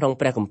នេះនៅក្នុង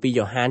ព្រះគម្ពីរ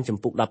យ៉ូហានជំ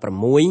ពូក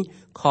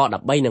16ខ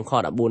13និងខ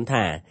14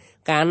ថា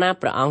កាលណា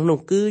ព្រះអង្គនោះ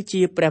គឺ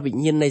ជាព្រះវិ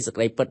ញ្ញាណនៃសេច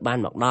ក្តីពិតបាន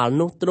មកដល់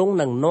នោះទ្រង់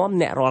នឹងនាំ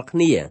អ្នករាល់គ្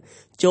នា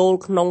ចូល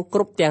ក្នុងគ្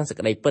រប់ទាំងសេច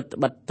ក្តីពិត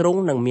បិទទ្រង់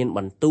នឹងមានប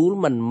ន្ទូល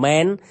មិនមែ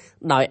ន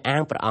ដោយអា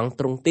ងព្រះអង្គ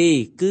ទ្រង់ទេ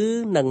គឺ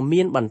នឹង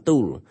មានបន្ទូ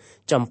ល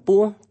ចំ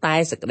ពោះតែ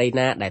សេចក្តី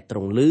ណាដែលទ្រ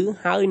ង់ឮ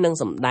ហើយនឹង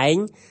សម្ដែង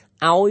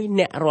ឲ្យ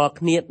អ្នករាល់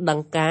គ្នាដឹង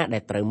ការដែ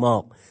លត្រូវម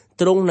ក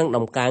ទ្រង់នឹង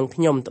ដំកើង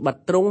ខ្ញុំត្បិត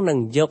ទ្រង់នឹង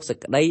យកសេច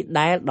ក្តី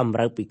ដែលតម្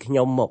រូវពីខ្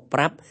ញុំមកប្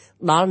រាប់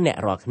ដល់អ្នក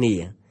រាល់គ្នា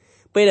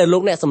ពេលដែលលោ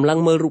កអ្នកសម្លឹង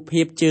មើលរូប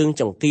ភាពជើង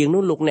ចង្កៀង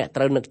នោះលោកអ្នក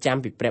ត្រូវនឹកចាំ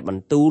ពីព្រះប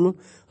ន្ទូល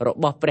រ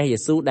បស់ព្រះយេ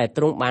ស៊ូវដែល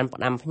ទ្រង់បានផ្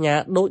ដាំផ្ញើ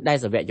ដោយដែល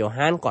សាវកយ៉ូ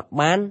ហានគាត់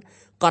បាន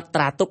កត់ត្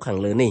រាទុកខាង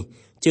លើនេះ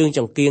ជើងច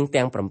ង្កៀង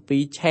ទាំង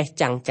7ឆេះ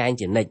ចាំងចែង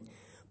ជានិច្ច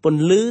ព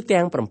ន្លឺ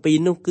ទាំង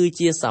7នោះគឺ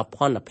ជាសោ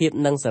ភ័ណភាព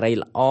និងសេរី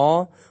ល្អ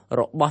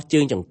របស់ជើ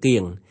ងចង្កៀ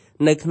ង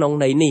នៅក្នុង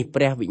ន័យនេះ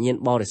ព្រះវិញ្ញាណ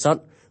បរិសុទ្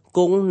ធគ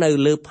ង់នៅ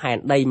លើផែន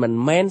ដីមិន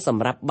មែនស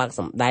ម្រាប់បើក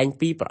សម្ដែង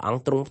ពីព្រះអង្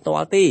គទ្រង់ផ្ទា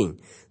ល់ទេ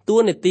តួ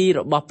នាទី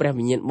របស់ព្រះ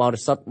វិញ្ញាណបរិ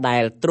សុទ្ធដែ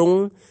លទ្រង់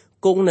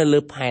គង់នៅលើ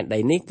ផែនដី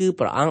នេះគឺ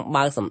ព្រះអង្គ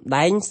បើកសម្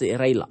ដែងសេ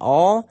រីល្អ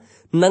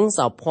និង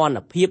សោភ័ណ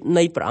ភាព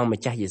នៃព្រះអង្គ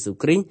ម្ចាស់យេស៊ូវ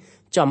គ្រីស្ទ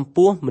ចំ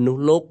ពោះមនុស្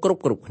សលោកគ្រ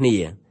ប់គ្នា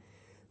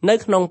នៅ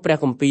ក្នុងព្រះ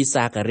គម្ពីរ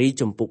សាការី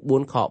ជំពូក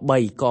4ខ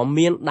3ក៏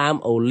មានដើម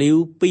អូលីវ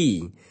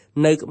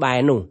2នៅក្បែរ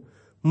នោះ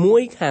មួ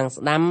យខាង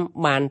ស្ដាំ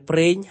បានប្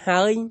រេង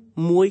ហើយ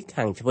មួយ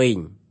ខាងឆ្វេង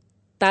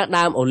តើ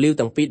ដើមអូលីវ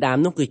ទាំងពីរដើម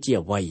នោះគឺជា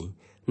អ្វី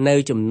នៅ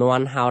ចំនួន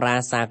ហោរា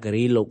សាកា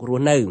រីលោករ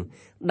ស់នៅ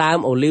ដើម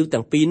អូលីវ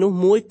ទាំងពីរនោះ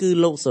មួយគឺ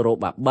លោកសេរូ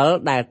បាបិល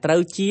ដែលត្រូ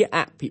វជាអ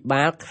ភិ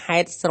បាលខេ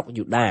ត្តស្រុក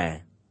យូដា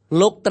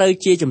លោកត្រូវ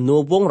ជាជំនួស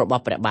វង្សរប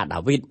ស់ព្រះបាទដា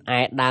វីត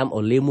ឯដើម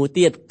អូលីវមួយ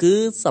ទៀតគឺ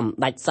សម្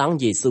ដេចសង្ឃ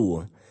យេស៊ូវ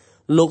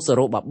លោកសេ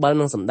រូបាបិល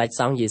និងសម្ដេច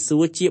សង្ឃយេស៊ូ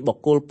វជាបុ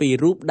គ្គលពីរ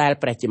រូបដែល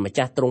ព្រះជាម្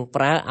ចាស់ទ្រង់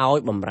ប្រើឲ្យ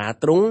បម្រើ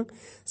ទ្រង់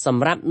ស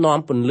ម្រាប់នាំ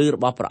ពន្លឺរ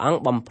បស់ព្រះអង្គ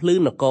បំភ្លឺ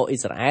នគរអ៊ី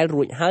ស្រាអែល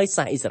រួចហើយ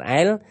សាសអ៊ីស្រា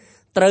អែល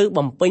ត្រូវ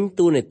បំពេញ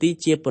តួនាទី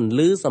ជាពន្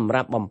លឺសម្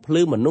រាប់បំភ្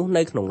លឺមនុស្ស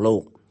នៅក្នុងលោ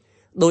ក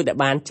ដោយដែល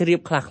បានជ្រាប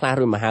ខ្លះៗ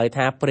រួចមកហើយ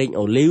ថាប្រេង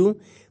អូលីវ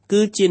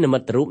គឺជានិមិ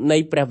ត្តរូបនៃ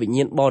ព្រះវិញ្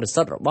ញាណបរិ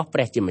សុទ្ធរបស់ព្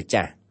រះជាម្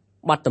ចាស់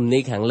បទទំនា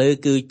យខាងលើ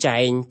គឺចែ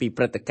ងពី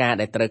ព្រឹត្តិការណ៍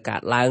ដែលត្រូវកើ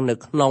តឡើងនៅ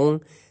ក្នុង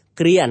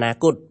គ្រាអនា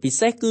គតពិ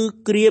សេសគឺ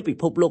គ្រាពិ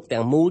ភពលោក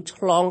ទាំងមូល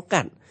ឆ្លង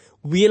កាត់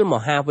វាលម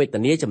ហាវេទ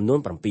នាចំនួន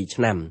7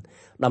ឆ្នាំ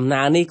ដំ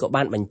ណើរនេះក៏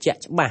បានបញ្ជាក់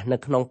ច្បាស់នៅ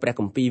ក្នុងព្រះ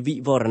គម្ពីរវិ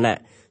វរណៈ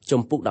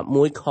ជំពូក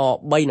11ខ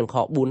3និងខ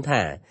4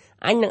ថា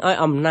អញនឹងឲ្យ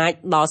អំណាច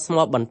ដល់ស្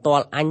មោះបន្ទា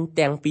ល់អញ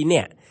ទាំងពីរ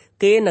នាក់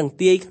គេនឹង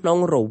ទាយក្នុង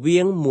រវា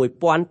ង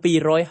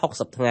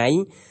1260ថ្ងៃ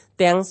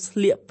ទាំងស្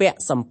លៀកពាក់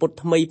សម្ពុត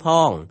ថ្មីផ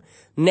ង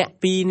អ្នក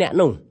ពីរនាក់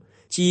នោះ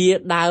ជា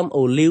ដើម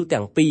អូលីវ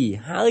ទាំងពីរ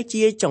ហើយ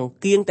ជាចង្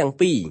កៀងទាំង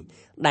ពីរ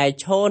ដែល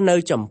ឈរនៅ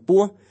ចំ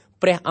ពោះ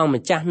ព្រះអង្គ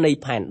ម្ចាស់នៃ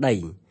ផែនដី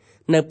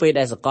នៅពេល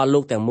ដែលសកលលោ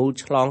កទាំងមូល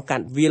ឆ្លងកា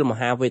ត់វាលម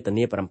ហាវេទ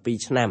នា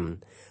7ឆ្នាំ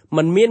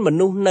មិនមានម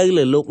នុស្សនៅ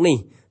លើលោកនេះ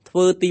ធ្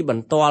វើទីប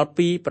ន្ទាល់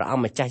ពីព្រះអង្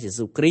គម្ចាស់យេ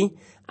ស៊ូវគ្រីស្ទ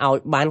ឲ្យ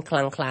បានខ្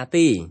លាំងក្លា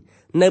ទេ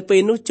នៅពេ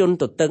លនោះជន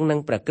ទទឹងនឹង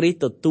ព្រះគ្រីស្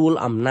ទទទួល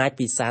អំណាច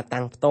ពីសា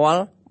តាំងផ្ទាល់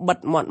បិទ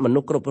មាត់មនុ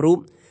ស្សគ្រប់រូប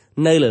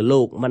នៅលើ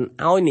លោកមិន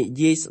ឲ្យនិ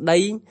យាយស្ដី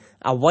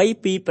អ្វី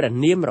ពីព្រះ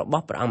នាមរប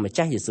ស់ព្រះអង្គម្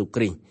ចាស់យេស៊ូវ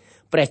គ្រីស្ទ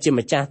ព្រះជា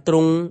ម្ចាស់ទ្រ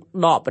ង់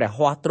ដកព្រះហ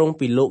ស្ថទ្រង់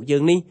ពីលោកយើ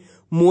ងនេះ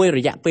មួយរ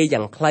យៈពេល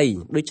យ៉ាងខ្លី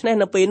ដូច្នេះ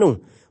នៅពេលនោះ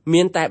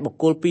មានតែបុ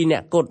គ្គលពីរនា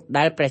ក់គត់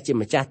ដែលព្រះជា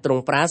ម្ចាស់ទ្រ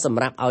ង់ប្រើស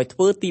ម្រាប់ឲ្យធ្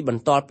វើទីប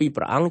ន្ទាល់ពី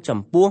ព្រះអង្គចំ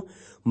ពោះ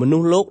មនុ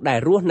ស្សលោកដែល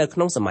រស់នៅក្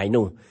នុងសម័យ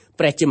នោះ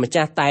ព្រះជាម្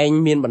ចាស់តែង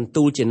មានបន្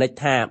ទូលជានិច្ច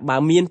ថាបើ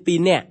មានពីរ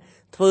នាក់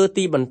ធ្វើ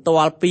ទីបន្ទា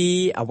ល់ពី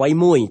អ្វី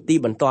មួយទី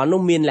បន្ទាល់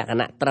នោះមានលក្ខ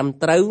ណៈត្រឹម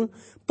ត្រូវ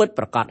ពិត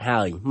ប្រាកដ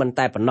ហើយមិន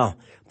តែប៉ុណ្ណោះ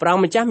ព្រះអ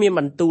ង្គម្ចាស់មាន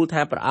បន្ទូល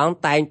ថាព្រះអង្គ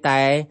តែង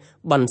តែ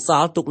បន្ស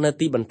ល់ទុកនៅ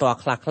ទីបន្ទាល់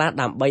ខ្លះៗ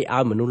ដើម្បីឲ្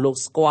យមនុស្សលោក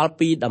ស្គាល់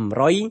ពីតម្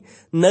រុយ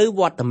នៅ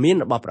វត្តមាន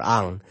របស់ព្រះអ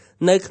ង្គ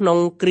នៅក្នុង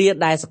គ្រា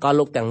ដែលសកល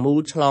លោកទាំងមូល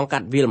ឆ្លងកា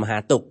ត់វាលមហា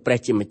ទុក្ខព្រះ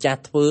ជាម្ចាស់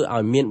ធ្វើឲ្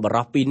យមានប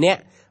រិសុទ្ធពីរនាក់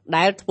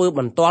ដែលធ្វើប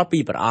ន្ទាល់ពី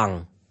ព្រះអង្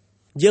គ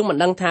យើងមិន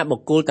ដឹងថាបុ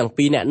គ្គលទាំង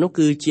ពីរនាក់នោះ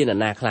គឺជានរ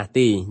ណាខ្លះ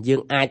ទេយើ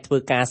ងអាចធ្វើ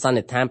ការសន្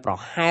និដ្ឋានប្រ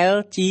ហែល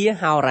ជា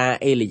ហោរា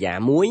អេលីយ៉ា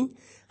មួយ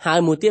ហើយ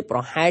មួយទៀតប្រ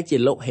ហែលជា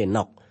លោកហេ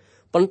ណុក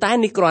ប៉ុន្តែ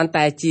នេះគ្រាន់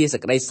តែជាសេច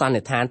ក្តីសន្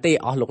និដ្ឋានទេ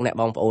អស់លោកអ្នក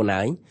បងប្អូន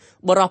ហើយ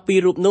បរិសុទ្ធពីរ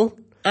រូបនោះ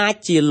អាច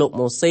ជាលោក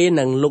ម៉ូសេ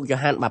និងលោកយ៉ូ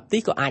ហានបាប់ទី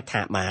ក៏អាច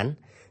ថាបាន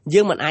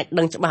យើងមិនអាច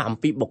ដឹងច្បាស់អំ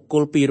ពីបុគ្គ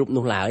លពីររូប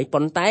នោះឡើយ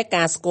ប៉ុន្តែ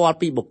ការស្គាល់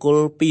ពីបុគ្គល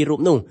ពីររូ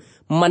បនោះ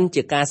មិន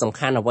ជាការសំ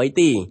ខាន់អ្វី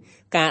ទេ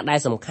ការដែល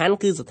សំខាន់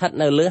គឺស្ថិត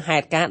នៅលើហេ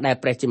តុការណ៍ដែល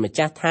ព្រះជាម្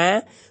ចាស់ថា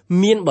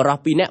មានបរិសុ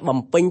ទ្ធពីរនាក់បំ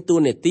ពេញតួ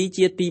នាទី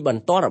ជាទីប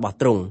ន្ទាល់របស់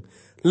ទ្រង់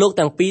លោក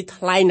ទាំងពីរ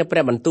ថ្លែងនៅព្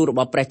រះបន្ទូលរប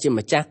ស់ព្រះជា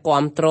ម្ចាស់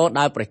គាំទ្រ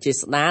ដោយប្រជា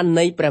ស្ដារ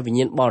នៃព្រះវិញ្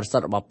ញាណបរិសុ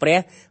ទ្ធរបស់ព្រះ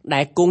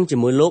ដែលគង់ជា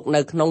មួយលោក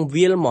នៅក្នុង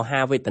វាលម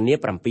ហាវេទនា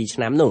7ឆ្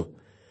នាំនោះ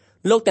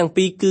លោកទាំង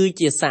ពីរគឺ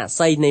ជាសាក្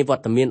សីនៃវ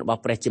ត្តមានរប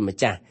ស់ព្រះជាម្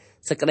ចាស់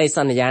សេចក្តីស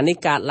ន្យានេះ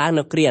កើតឡើង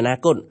នៅគ្រាអនា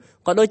គត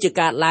ក៏ដូចជា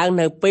កើតឡើង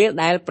នៅពេល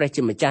ដែលព្រះ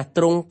ជាម្ចាស់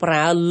ទ្រង់ប្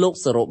រើលោក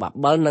សេរូបា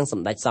បិលនិងស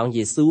ម្ដេចសង្ឃ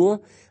យេស៊ូវ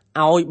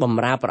ឲ្យប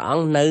ម្រើព្រះអ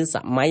ង្គនៅស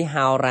ម័យ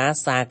ហោរា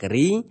សាកា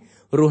រី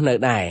រស់នៅ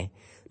ដែរ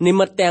និ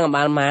មិត្តទាំងអ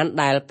បាលមាន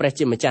ដែលព្រះ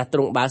ជាម្ចាស់ទ្រ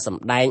ង់បានស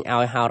ម្ដែង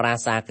ឲ្យហោរា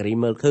សាការី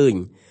មើលឃើញ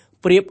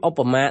ប្រៀបឧប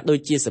មាដូច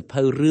ជាស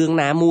ភៅរឿង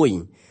ណាមួយ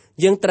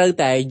យើងត្រូវ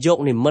តែយក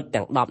និមិត្ត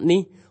ទាំង10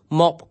នេះ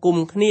មកផ្គុំ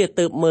គ្នា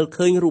ទើបមើល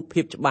ឃើញរូប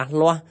ភាពច្បាស់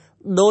លាស់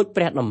ដោយ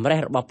ព្រះតម្រេះ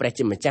របស់ព្រះ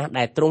ជាម្ចាស់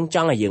ដែលទ្រង់ច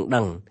ង់ឲ្យយើង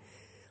ដឹង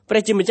ព្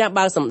រះជាម្ចាស់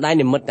បើសម្ដែង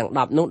និមិត្តទាំង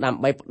10នោះដើ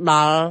ម្បីផ្ដ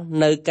ល់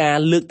នៅការ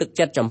លើកទឹក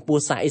ចិត្តចំពោះ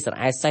សាសអ៊ីស្រា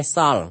អែលសេសស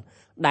ល់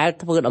ដែល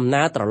ធ្វើដំ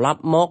ណើរត្រឡ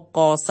ប់មកក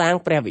សាង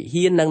ព្រះវិ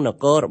ហារនិងន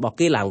គររបស់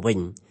គេឡើងវិញ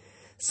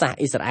សាស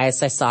អ៊ីស្រាអែល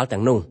សេសសល់ទាំ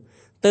ងនោះ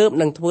ទើប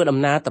នឹងធ្វើដំ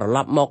ណើរត្រឡ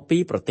ប់មកពី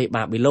ប្រទេស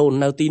បាប៊ីឡូន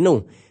នៅទីនោះ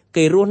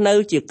គេរស់នៅ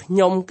ជាខ្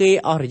ញុំគេ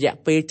អស់រយៈ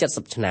ពេល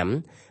70ឆ្នាំ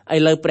ឥ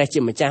ឡូវព្រះជា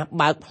ម្ចាស់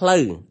បើកផ្លូ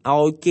វ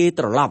ឲ្យគេ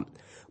ត្រឡប់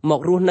មក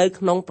រស់នៅ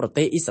ក្នុងប្រ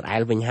ទេសអ៊ីស្រាអែ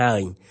លវិញហើ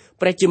យ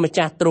ព្រះជាម្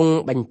ចាស់ទ្រង់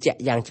បញ្ជាក់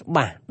យ៉ាងច្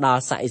បាស់ដ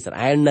ល់សាសអ៊ីស្រា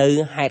អែលនៅ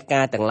ហេតុ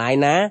ការណ៍ទាំងឡាយ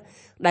ណា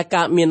ដែល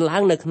កើតមានឡើ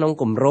ងនៅក្នុង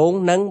គម្រោង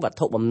និងវត្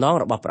ថុបំណង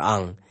របស់ព្រះអ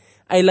ង្គ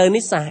ឥឡូវ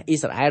នេះសាសអ៊ី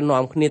ស្រាអែល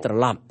នាំគ្នាត្រ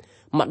ឡប់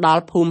មកដ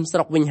ល់ភូមិស្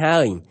រុកវិញហើ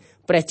យ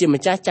ព្រះជា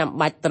ម្ចាស់ចាំ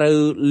បាច់ត្រូវ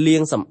លា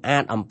ងសម្អា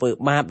តអំពើ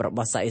បាបរប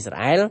ស់សាសអ៊ីស្រា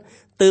អែល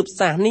ទើប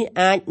សាសនេះ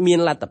អាចមាន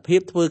លទ្ធភាព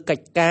ធ្វើកិ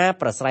ច្ចការ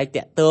ប្រស្រ័យ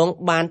តាក់ទង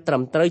បានត្រឹ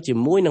មត្រូវជា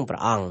មួយនឹងព្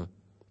រះអង្គ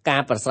កា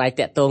រប្រស្រ័យ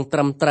តាក់ទងត្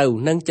រឹមត្រូវ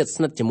និងជិត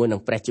ស្និទ្ធជាមួយនឹ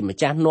ងព្រះជាម្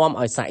ចាស់នាំ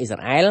ឲ្យសាសអ៊ីស្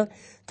រាអែល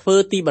ធ្វើ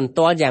ទីបន្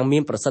ទាល់យ៉ាងមា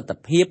នប្រសិទ្ធ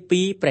ភាព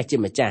ពីព្រះជា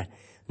ម្ចាស់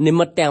និ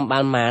មិត្តទាំង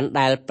បាន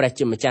ដែលព្រះ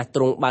ជាម្ចាស់ទ្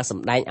រង់បានស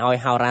ម្ដែងឲ្យ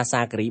ហោរា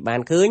សាគរីបា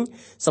នឃើញ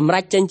សម្រា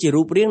ប់ចេញជា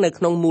រូបរាងនៅ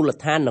ក្នុងមូល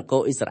ដ្ឋាននគ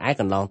រអ៊ីស្រាអែល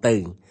កន្លងទៅ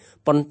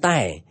ប៉ុន្តែ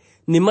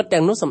និមិត្ត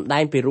ទាំងនោះសម្ដែ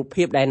ងពីរូប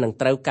ភាពដែលនឹង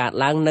ត្រូវកើត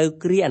ឡើងនៅ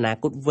គ្រាអនា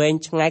គតវែង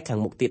ឆ្ងាយខាង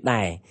មុខទៀត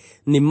ដែរ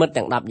និមិត្ត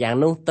ទាំង10យ៉ាង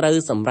នោះត្រូវ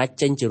សម្រេច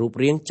ចេញជារូប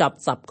រាងចប់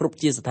សពគ្រប់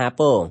ជាស្ថា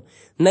ពរ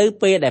នៅ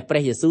ពេលដែលព្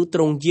រះយេស៊ូវទ្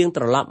រង់យាង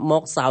ត្រឡប់ម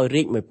កសោយ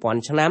រាជ្យ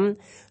 1000 ឆ្នាំ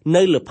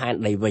នៅលើផែន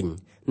ដីវិញ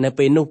នៅ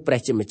ពេលនោះព្រះ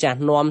ជាម្ចាស់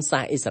នាំសា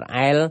សអ៊ីស្រា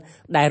អែល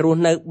ដែលរ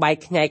ស់នៅបែក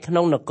ខ្ញែកក្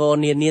នុងនគរ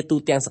នានាទូ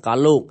ទាំងសកល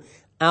លោក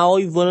ឲ្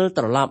យវិល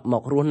ត្រឡប់ម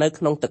ករស់នៅ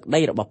ក្នុងទឹកដី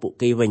របស់ពួក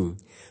គេវិញ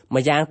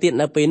ម្យ៉ាងទៀត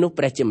នៅពេលនោះ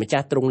ព្រះជាម្ចា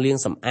ស់ទ្រង់លាង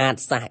សម្អាត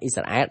សាសអ៊ី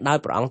ស្រាអែលដោយ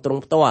ព្រះអង្គទ្រ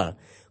ង់ផ្ទាល់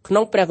ក្នុ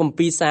ងព្រះគម្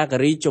ពីរសាកា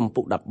រីជំ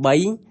ពូក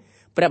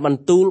13ព្រះប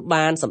ន្ទូល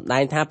បានសម្ដែ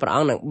ងថាព្រះអ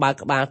ង្គនឹងបើក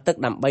ក្បាលទឹក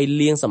ដើម្បី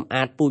លាងសម្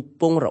អាតពូជ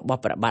ពង្សរប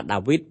ស់ព្រះបាទដា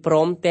វីតព្រ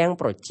មទាំង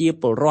ប្រជា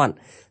ពលរដ្ឋ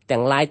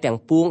ទាំងឡាយទាំង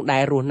ពួងដែ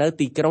លរស់នៅ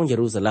ទីក្រុងយេ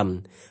រូសាឡិម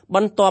ប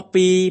ន្ទាប់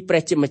ពីព្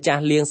រះជាម្ចា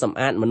ស់លាងសម្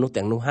អាតមនុស្ស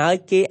ទាំងនោះហើយ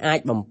គេអាច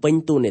បំពេញ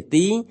តួនា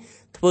ទី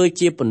ធ្វើ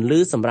ជាពន្លឺ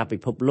សម្រាប់ពិ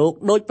ភពលោក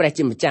ដោយព្រះ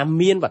ជាម្ចាស់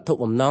មានវត្ថុ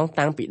បំណង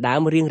តាំងពីដើ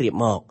មរៀងរៀប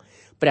មក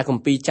ព្រះគ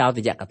ម្ពីរចោទ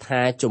យក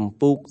ថាជំ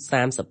ពូក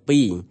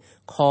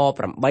32ខ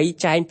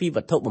8ចែងពីវ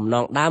ត្ថុបំណ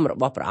ងដើមរ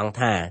បស់ព្រះអង្គ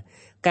ថា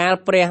កាល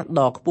ព្រះ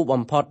ដ៏ខ្ពស់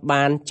បំផុត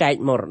បានចែក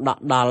មរតក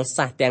ដល់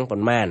សាសទាំងប៉ុ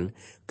ន្មាន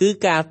គឺ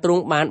កាលទ្រ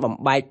ង់បានបំ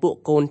បែកពួក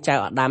កូនចៅ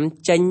អាដាម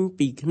ចេញ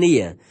ពីគ្នា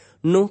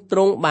នោះទ្រ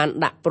ង់បាន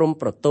ដាក់ព្រំ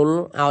ប្រទល់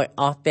ឲ្យ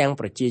អស់ទាំង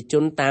ប្រជាជ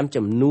នតាម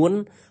ចំនួន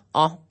អ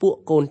ស់ពួក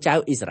កូនចៅ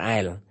អ៊ីស្រាអែ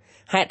ល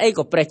ហេតុអី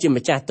ក៏ព្រះជា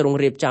ម្ចាស់ទ្រង់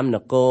រៀបចំន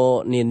គរ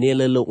នានា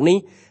លើលោកនេះ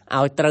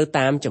ឲ្យត្រូវ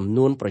តាមចំ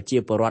នួនប្រជា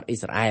ពលរដ្ឋអ៊ី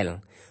ស្រាអែល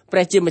ព្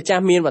រះជាម្ចា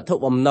ស់មានវត្ថុ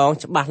បំណង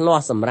ច្បាស់លា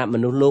ស់សម្រាប់ម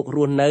នុស្សលោករ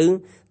ស់នៅ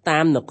តា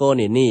មនគរ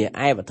នានា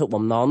ឯវត្ថុ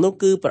បំណងនោះ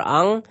គឺព្រះអ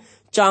ង្គ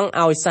ចង់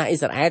ឲ្យសាសអ៊ី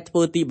ស្រាអែលធ្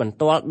វើទីបន្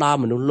ទាល់ដល់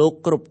មនុស្សលោក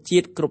គ្រប់ជា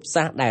តិគ្រប់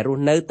សាសដែលរ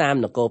ស់នៅតាម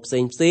នគរផ្សេ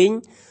ង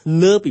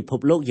លើពិភព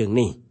លោកយើង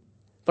នេះ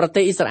ប្រ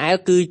ទេសអ៊ីស្រាអែល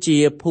គឺជា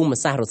ភូមិ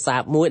សាស្ត្ររសើ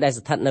បមួយដែល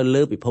ស្ថិតនៅ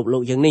លើពិភពលោ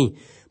កយើងនេះ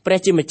ព្រះ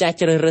ជាម្ចាស់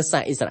ជ្រើសរើសសា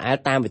សអ៊ីស្រាអែល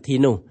តាមវិធី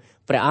នោះ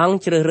ព្រះអង្គ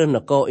ជ្រើសរើសន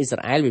គរអ៊ីស្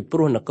រាអែលពីព្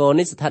រោះនគរ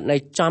នេះស្ថិតនៅ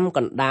ចំក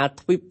ណ្ដាល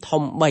ទ្វីប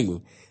ធំ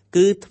3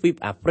គឺទ្វីប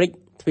អាហ្វ្រិក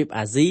ទ្វីប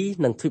អាស៊ី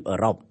និងទ្វីបអឺ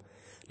រ៉ុប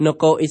ន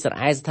គរអ៊ីស្រា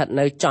អែលស្ថិត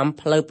នៅចំ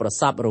ផ្លូវប្រ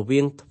សព្វរវា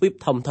ងទ្វីប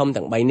ធំ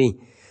ទាំង3នេះ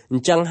អ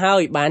ញ្ចឹងហើ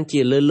យបានជា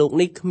លើលោក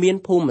នេះគ្មាន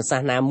ភូមិសា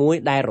ស្ត្រណាមួយ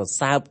ដែលរ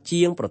សើប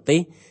ជាងប្រទេស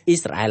អ៊ី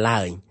ស្រាអែល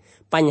ឡើយ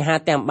បញ្ហា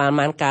ទាំង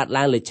បានកើត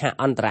ឡើងលើឆាក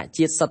អន្តរ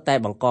ជាតិសុទ្ធតែ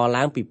បង្ក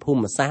ឡើងពីភូ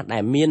មិសាស្ត្រដែ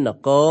លមានន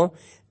គរ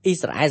អ៊ី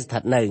ស្រាអែលស្ថិ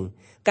តនៅ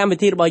កម្មវិ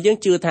ធីរបស់យើង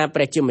ជឿថាព្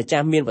រះជាម្ចា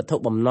ស់មានវត្ថុ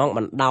បំណងប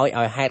ណ្ដោយ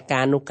ឲ្យហេតុ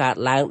ការណ៍នោះកើត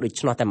ឡើងដូ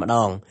ច្នោះតែម្ដ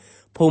ង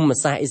ភូមិ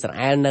សាស្ត្រអ៊ីស្រា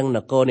អែលនិងន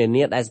គរនា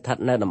នាដែលស្ថិត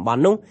នៅតំប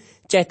ន់នោះ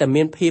ចេះតែ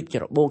មានភាព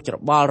ច្របូកច្រ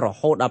បល់រ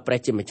ហូតដល់ព្រះ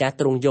ជាម្ចាស់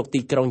ទ្រង់យកទី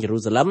ក្រុងយេរូ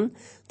សាឡិម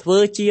ធ្វើ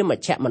ជាម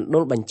ជ្ឈមណ្ឌ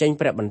លបញ្ចេញ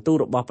ព្រះបន្ទូល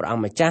របស់ព្រះអ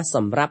ង្គម្ចាស់ស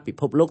ម្រាប់ពិ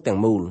ភពលោកទាំង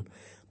មូល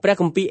ព្រះ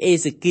គម្ពីរអេ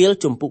សេគៀល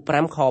ជំពូក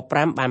5ខ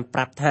5បានប្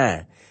រាប់ថា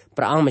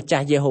ព្រះអង្គម្ចា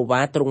ស់យេហូ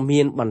វ៉ាទ្រង់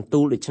មានបន្ទូ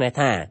លដូច្នេះ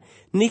ថា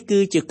នេះគឺ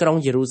ជាក្រុង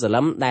យេរូសា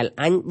ឡិមដែល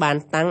អញបាន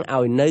តាំង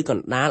ឲ្យនៅក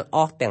ណ្ដាលអ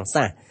ស់ទាំង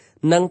សាស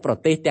និងប្រ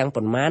ទេសទាំង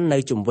ប៉ុន្មាននៅ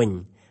ជុំវិញ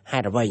ហេ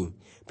តុអ្វី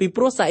ពី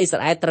ព្រោះសាសអ៊ីស្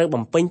រាអែលត្រូវ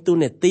បំពេញតួ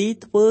នាទី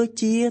ធ្វើ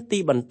ជាទី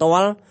បន្ទា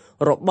ល់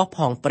របស់ផ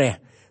ងព្រះ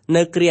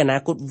នៅគ្រាអនា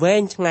គតវែ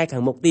ងឆ្ងាយខា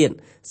ងមុខទៀត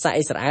សាស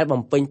អ៊ីស្រាអែល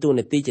បំពេញតួ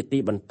នាទីជាទី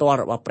បន្ទាល់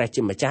របស់ព្រះ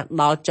ជាម្ចាស់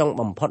ដល់ចុង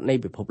បំផុតនៃ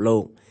ពិភពលោ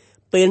ក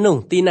ពេលនោះ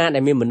ទីណាដែ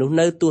លមានមនុស្ស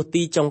នៅទោះ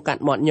ទីចុងកា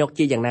ត់មាត់ញោក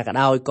ជាយ៉ាងណាក៏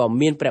ដោយក៏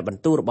មានព្រះប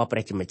ន្ទូលរបស់ព្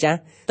រះជាម្ចាស់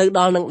ទៅដ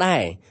ល់នឹងដែ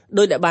រ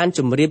ដោយដែលបានជ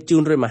ម្រាបជូ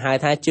នរួចមកហើយ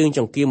ថាជើងច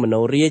ង្គៀងមនោ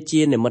រា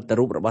ជានិមិត្ត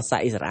រូបរបស់សាស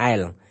អ៊ីស្រាអែល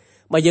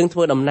បើយើងធ្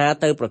វើដំណើរ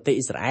ទៅប្រទេស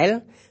អ៊ីស្រាអែល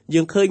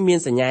យើងឃើញមាន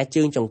សញ្ញា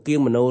ជើងចង្គៀង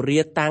មនោរា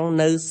តាំង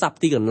នៅសព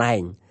ទីកន្លែ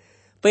ង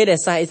ពេលដែល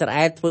សាសអ៊ីស្រា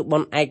អែលធ្វើបុ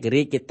ណ្យឯក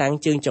រាជ្យគេតាំង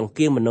ជើងចង្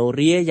គៀងមនោ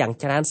រាយ៉ាង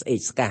ច្រើនស្អេក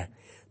ស្កះ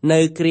នៅ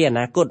គ្រាអ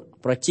នាគត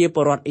ប្រជាព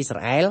លរដ្ឋអ៊ីស្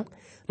រាអែល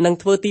នឹង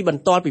ធ្វើទីប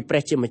ន្ទាល់ពីព្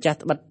រះជាម្ចាស់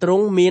ត្បិតទ្រ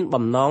ង់មាន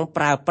បំណង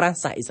ប្រើប្រាស់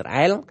សាសអ៊ីស្រា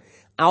អែល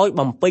ឲ្យ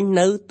បំពេញ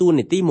នៅតួ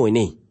នាទីមួយ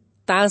នេះ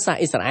តើសាស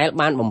អ៊ីស្រាអែល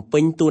បានបំពេ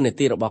ញតួនា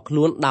ទីរបស់ខ្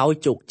លួនដោយ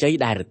ជោគជ័យ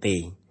ដែរឬទេ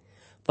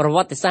ប្រវ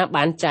ត្តិសាស្ត្រ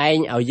បានចែង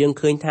ឲ្យយើង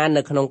ឃើញថា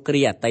នៅក្នុងគ្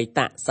រាអតីត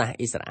សាស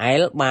អ៊ីស្រាអែ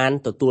លបាន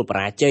ទទួលប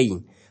រាជ័យ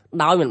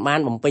ដោយមិនបាន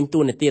បំពេញតួ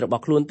នាទីរប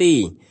ស់ខ្លួនទេ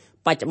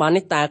បច្ចុប្បន្ន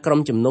នេះតើក្រុម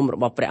ជំនុំរ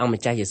បស់ព្រះអង្គ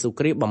ម្ចាស់យេស៊ូវ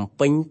គ្រីស្ទបំ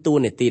ពេញតួ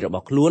នាទីរប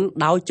ស់ខ្លួន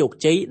ដោយជោគ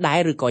ជ័យដែរ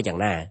ឬក៏យ៉ាង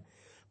ណា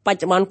បច្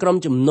ចុប្បន្នក្រុម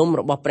ជំនុំ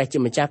របស់ព្រះជា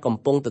ម្ចាស់កំ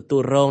ពុងទទួ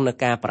លរងនឹង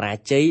ការបរា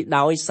ជ័យ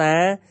ដោយសា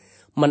រ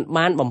មិន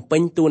បានបំពេ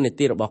ញតួនា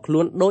ទីរបស់ខ្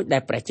លួនដោយដែ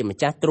លព្រះជាម្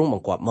ចាស់ទ្រង់ប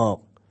ង្គាប់មក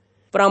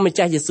ព្រះម្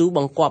ចាស់យេស៊ូវប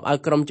ង្គាប់ឲ្យ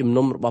ក្រុមជំ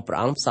នុំរបស់ព្រះ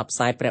អង្គផ្សព្វផ្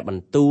សាយព្រះប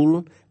ន្ទូល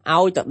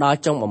ឲ្យទៅដល់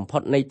ចុងបំផុ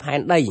តនៃផែន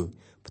ដី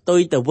ផ្ទុយ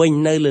ទៅវិញ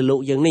នៅលើលោក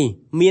យើងនេះ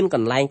មានក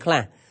ន្លែងខ្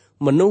លះ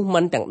មនុស្ស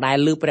មិនទាំងដែល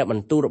ឮព្រះប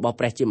ន្ទូលរបស់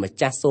ព្រះជាម្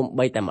ចាស់សូម្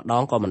បីតែម្ដ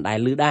ងក៏មិនដែល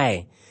ឮដែរ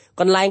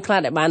កន្លែងខ្លះ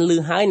ដែលបានឮ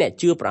ហើយអ្នក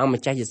ជឿព្រះអង្គ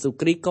ម្ចាស់យេស៊ូវ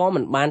គ្រីស្ទក៏មិ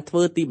នបានធ្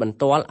វើទីបន្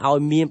ទាល់ឲ្យ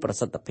មានប្រ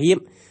សិទ្ធភាព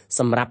ស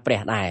ម្រាប់ព្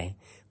រះដែរ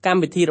កម្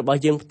មវិធីរបស់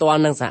យើងផ្ទាល់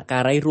នឹងសហកា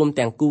រីរួម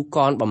ទាំងគូក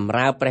នបម្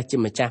រើព្រះជា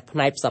ម្ចាស់ផ្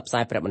នែកផ្សព្វផ្សា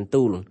យព្រះបន្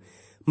ទូល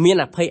មាន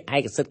អភ័យឯ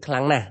កសិទ្ធិខ្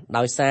លាំងណាស់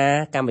ដោយសារ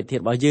កម្មវិធី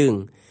របស់យើង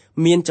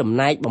មានចំ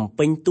ណែកបំ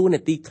ពេញតួនា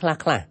ទីខ្លះៗ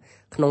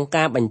ក្នុង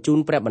ការបញ្ជូន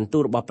ព្រះបន្ទូ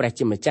លរបស់ព្រះ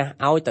ជាម្ចាស់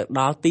ឲ្យទៅ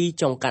ដល់ទី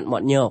ចុងកាត់មា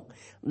ត់ញោក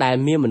ដែល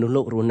មានមនុស្ស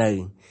លោករស់នៅ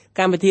ក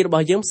ម្មវិធីរប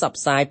ស់យើងផ្សព្វ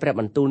ផ្សាយព្រះ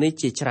បន្ទូលនេះ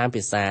ជាច្រើន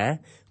ភាសា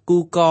គូ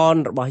កន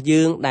របស់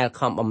យើងដែល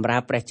ខំបម្រើ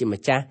ព្រះជា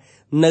ម្ចាស់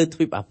នៅទ្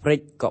វីបអាហ្វ្រិក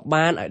ក៏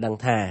បានឲ្យដឹង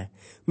ថា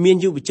មាន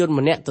យុវជន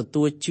ម្នាក់ទ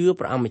ទួលជឿ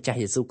ព្រះអង្គម្ចាស់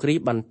យេស៊ូវគ្រីស្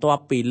ទបន្ទា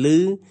ប់ពីឮ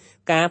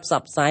ការផ្ស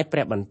ព្វផ្សាយព្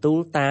រះបន្ទូល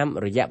តាម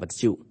រយៈវិទ្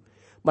យុ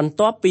បន្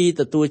ទាប់ពី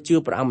ទទួលជឿ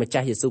ព្រះអង្គម្ចា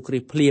ស់យេស៊ូវគ្រី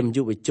ស្ទភ្លាម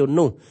យុវជន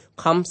នោះ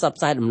ខំផ្សព្វ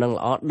ផ្សាយដំណឹង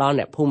ល្អដល់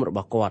អ្នកភូមិរប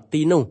ស់គាត់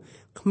ទីនោះ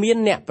គ្មាន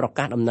អ្នកប្រ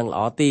កាសដំណឹងល្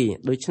អទេ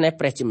ដូច្នេះ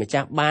ព្រះជាម្ចា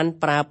ស់បាន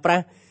ប្រើប្រា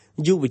ស់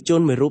យុវជន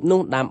មួយរូបនោះ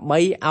ដើម្បី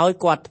ឲ្យ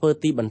គាត់ធ្វើ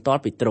ទីបន្ទា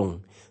ល់ពីទ្រង់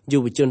យុ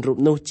វជនរូប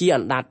នោះជាអ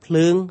ណ្ដាតភ្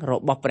លើងរ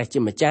បស់ព្រះជា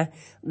ម្ចាស់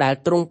ដែល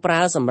ទ្រង់ប្រើ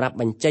សម្រាប់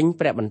បញ្ចេញ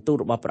ព្រះបន្ទូល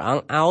របស់ព្រះអ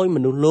ង្គឲ្យម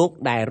នុស្សលោក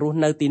ដែលរស់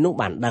នៅទីនោះ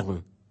បានដឹង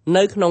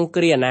នៅក្នុង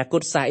គ្រាអនាគ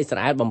តសាសអ៊ីស្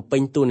រាអែលបំពេ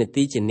ញតួនា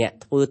ទីជាអ្នក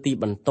ធ្វើទី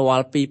បន្ទា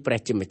ល់ពីព្រះ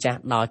ជាម្ចាស់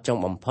ដល់ចុង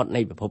បំផុត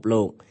នៃពិភព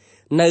លោក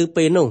នៅ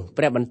ពេលនោះ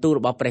ព្រះបន្ទូលរ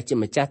បស់ព្រះជា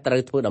ម្ចាស់ត្រូ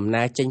វធ្វើដំ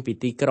ណើរចេញពី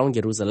ទីក្រុង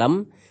យេរូសាឡិម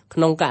ក្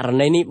នុងករ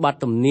ណីនេះបទ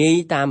ទំនាយ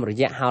តាមរ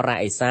យៈហោរ៉ា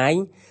អេសាយ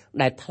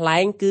ដែលថ្លែ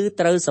ងគឺ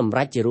ត្រូវសម្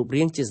រេចជារូប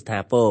រាងជាស្ថា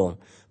ពរ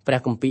ព្រះ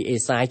គម្ពីរអេ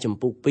សាយជំ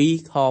ពូក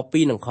2ខ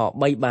2និងខ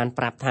3បាន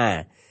ប្រាប់ថា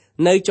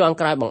នៅជាន់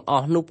ក្រោយបង្អ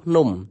ស់នោះភ្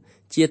នំ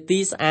ជាទី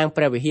ស្អាង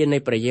ព្រះវិហារនៃ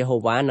ព្រះយេហូ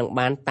វ៉ានឹង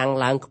បានតាំង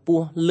ឡើងខ្ព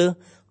ស់លើស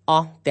អ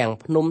ស់ទាំង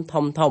ភ្នំ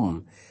ធំធំ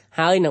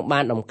ហើយនឹងបា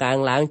នដំកើង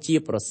ឡើងជា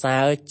ប្រសើ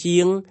រជា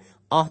ង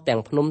អស់ទាំ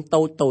ងភ្នំ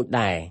តូចតូច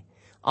ដែរ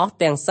អស់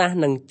ទាំងសះ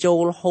នឹងចូ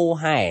លហូរ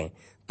ហែ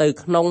ទៅ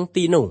ក្នុង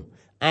ទីនោះ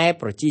ឯ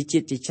ប្រជាជា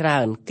តិជាច្រើ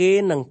នគេ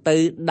នឹងទៅ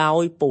ដោ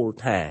យពោល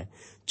ថា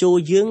ចូល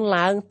យើង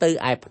ឡើងទៅ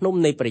ឯភ្នំ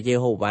នៃព្រះយេ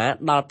ហូវ៉ា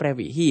ដល់ព្រះ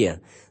វិហារ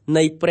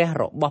នៃព្រះ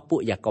របស់ពួ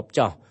កយ៉ាកុប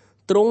ចោះ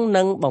ទ្រង់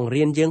នឹងបង្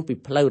រៀនយើងពី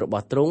ផ្លូវរប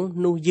ស់ទ្រង់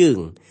នោះយើង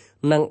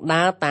នឹង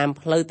ដើរតាម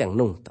ផ្លូវទាំង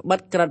នោះត្បិត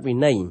ក្រឹតវិ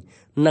ន័យ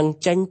នឹង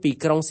ចេញពី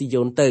ក្រុងស៊ី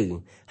យ៉ូនទៅ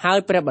ហើយ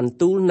ព្រះបន្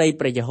ទូលនៃ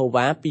ព្រះយេហូ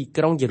វ៉ាពី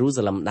ក្រុងយេរូ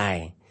សាឡិមដែរ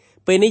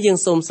ពេលនេះយើង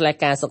សូមស្លេះ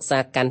ការសិក្សា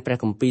កាន់ព្រះ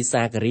គម្ពីរ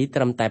សាការីត្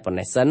រឹមតែប៉ុណ្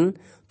ណេះសិន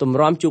ទម្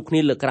រាំជួបគ្នា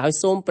លើកក្រោយ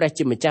សូមព្រះ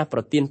ជាម្ចាស់ប្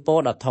រទានពរ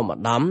ដ៏ធំឧ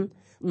ត្តម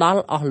ដ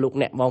ល់អស់លោក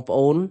អ្នកបងប្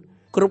អូន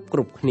គ្រប់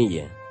គ្នា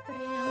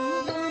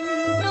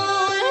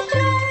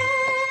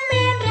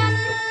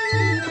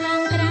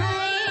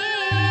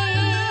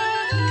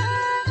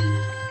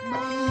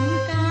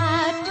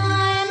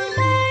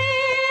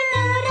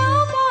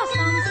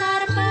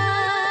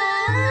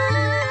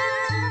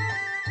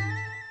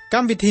ក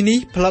ម្មវិធីនេះ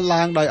ផ្លាត់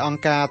ឡើងដោយអង្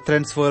គការ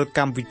Transworld ក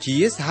ម្ពុជា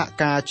សហ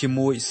ការជា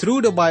មួយ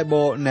Through the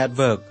Bible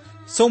Network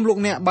សូមលោក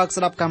អ្នកបើក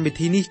ស្ដាប់កម្មវិ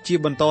ធីនេះជា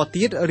បន្ត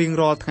ទៀតរៀង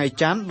រាល់ថ្ងៃ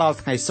ច័ន្ទដល់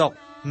ថ្ងៃសុក្រ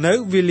នៅ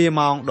វេលា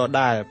ម៉ោងដ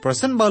ដែលប្រ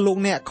សិនបើលោក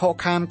អ្នកខក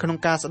ខានក្នុង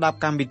ការស្ដាប់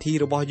កម្មវិធី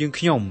របស់យើង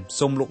ខ្ញុំ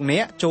សូមលោកអ្ន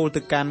កចូល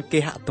ទៅកាន់គេ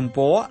ហទំ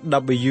ព័រ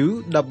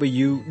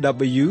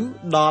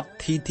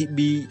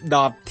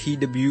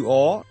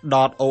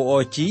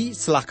www.ttb.twr.org/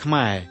 ខ្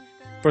មែរ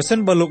ប្រសិន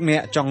បើលោកអ្ន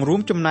កចង់រួ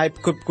មចំណែក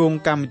ផ្គត់ផ្គង់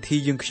កម្មវិធី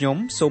យើងខ្ញុំ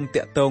សូម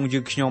តាក់ទងយើ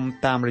ងខ្ញុំ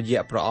តាមរយៈ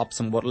ប្រអប់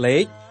សម្បត្តិលេ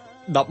ខ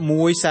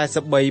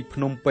1143ភ្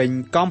នំពេញ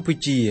កម្ពុ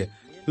ជា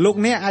លោក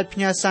អ្នកអាចផ្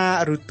ញើសា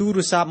រឬទូរ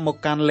ស័ព្ទមក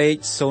កាន់លេខ012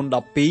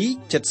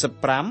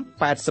 75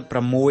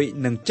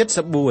 86 និង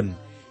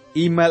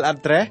 74 Email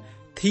address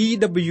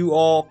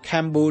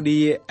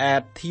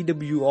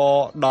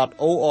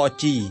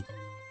twrcambodia@twr.org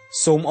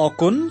សូមអរ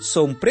គុណ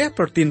សូមព្រះ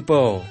ប្រទានព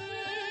រ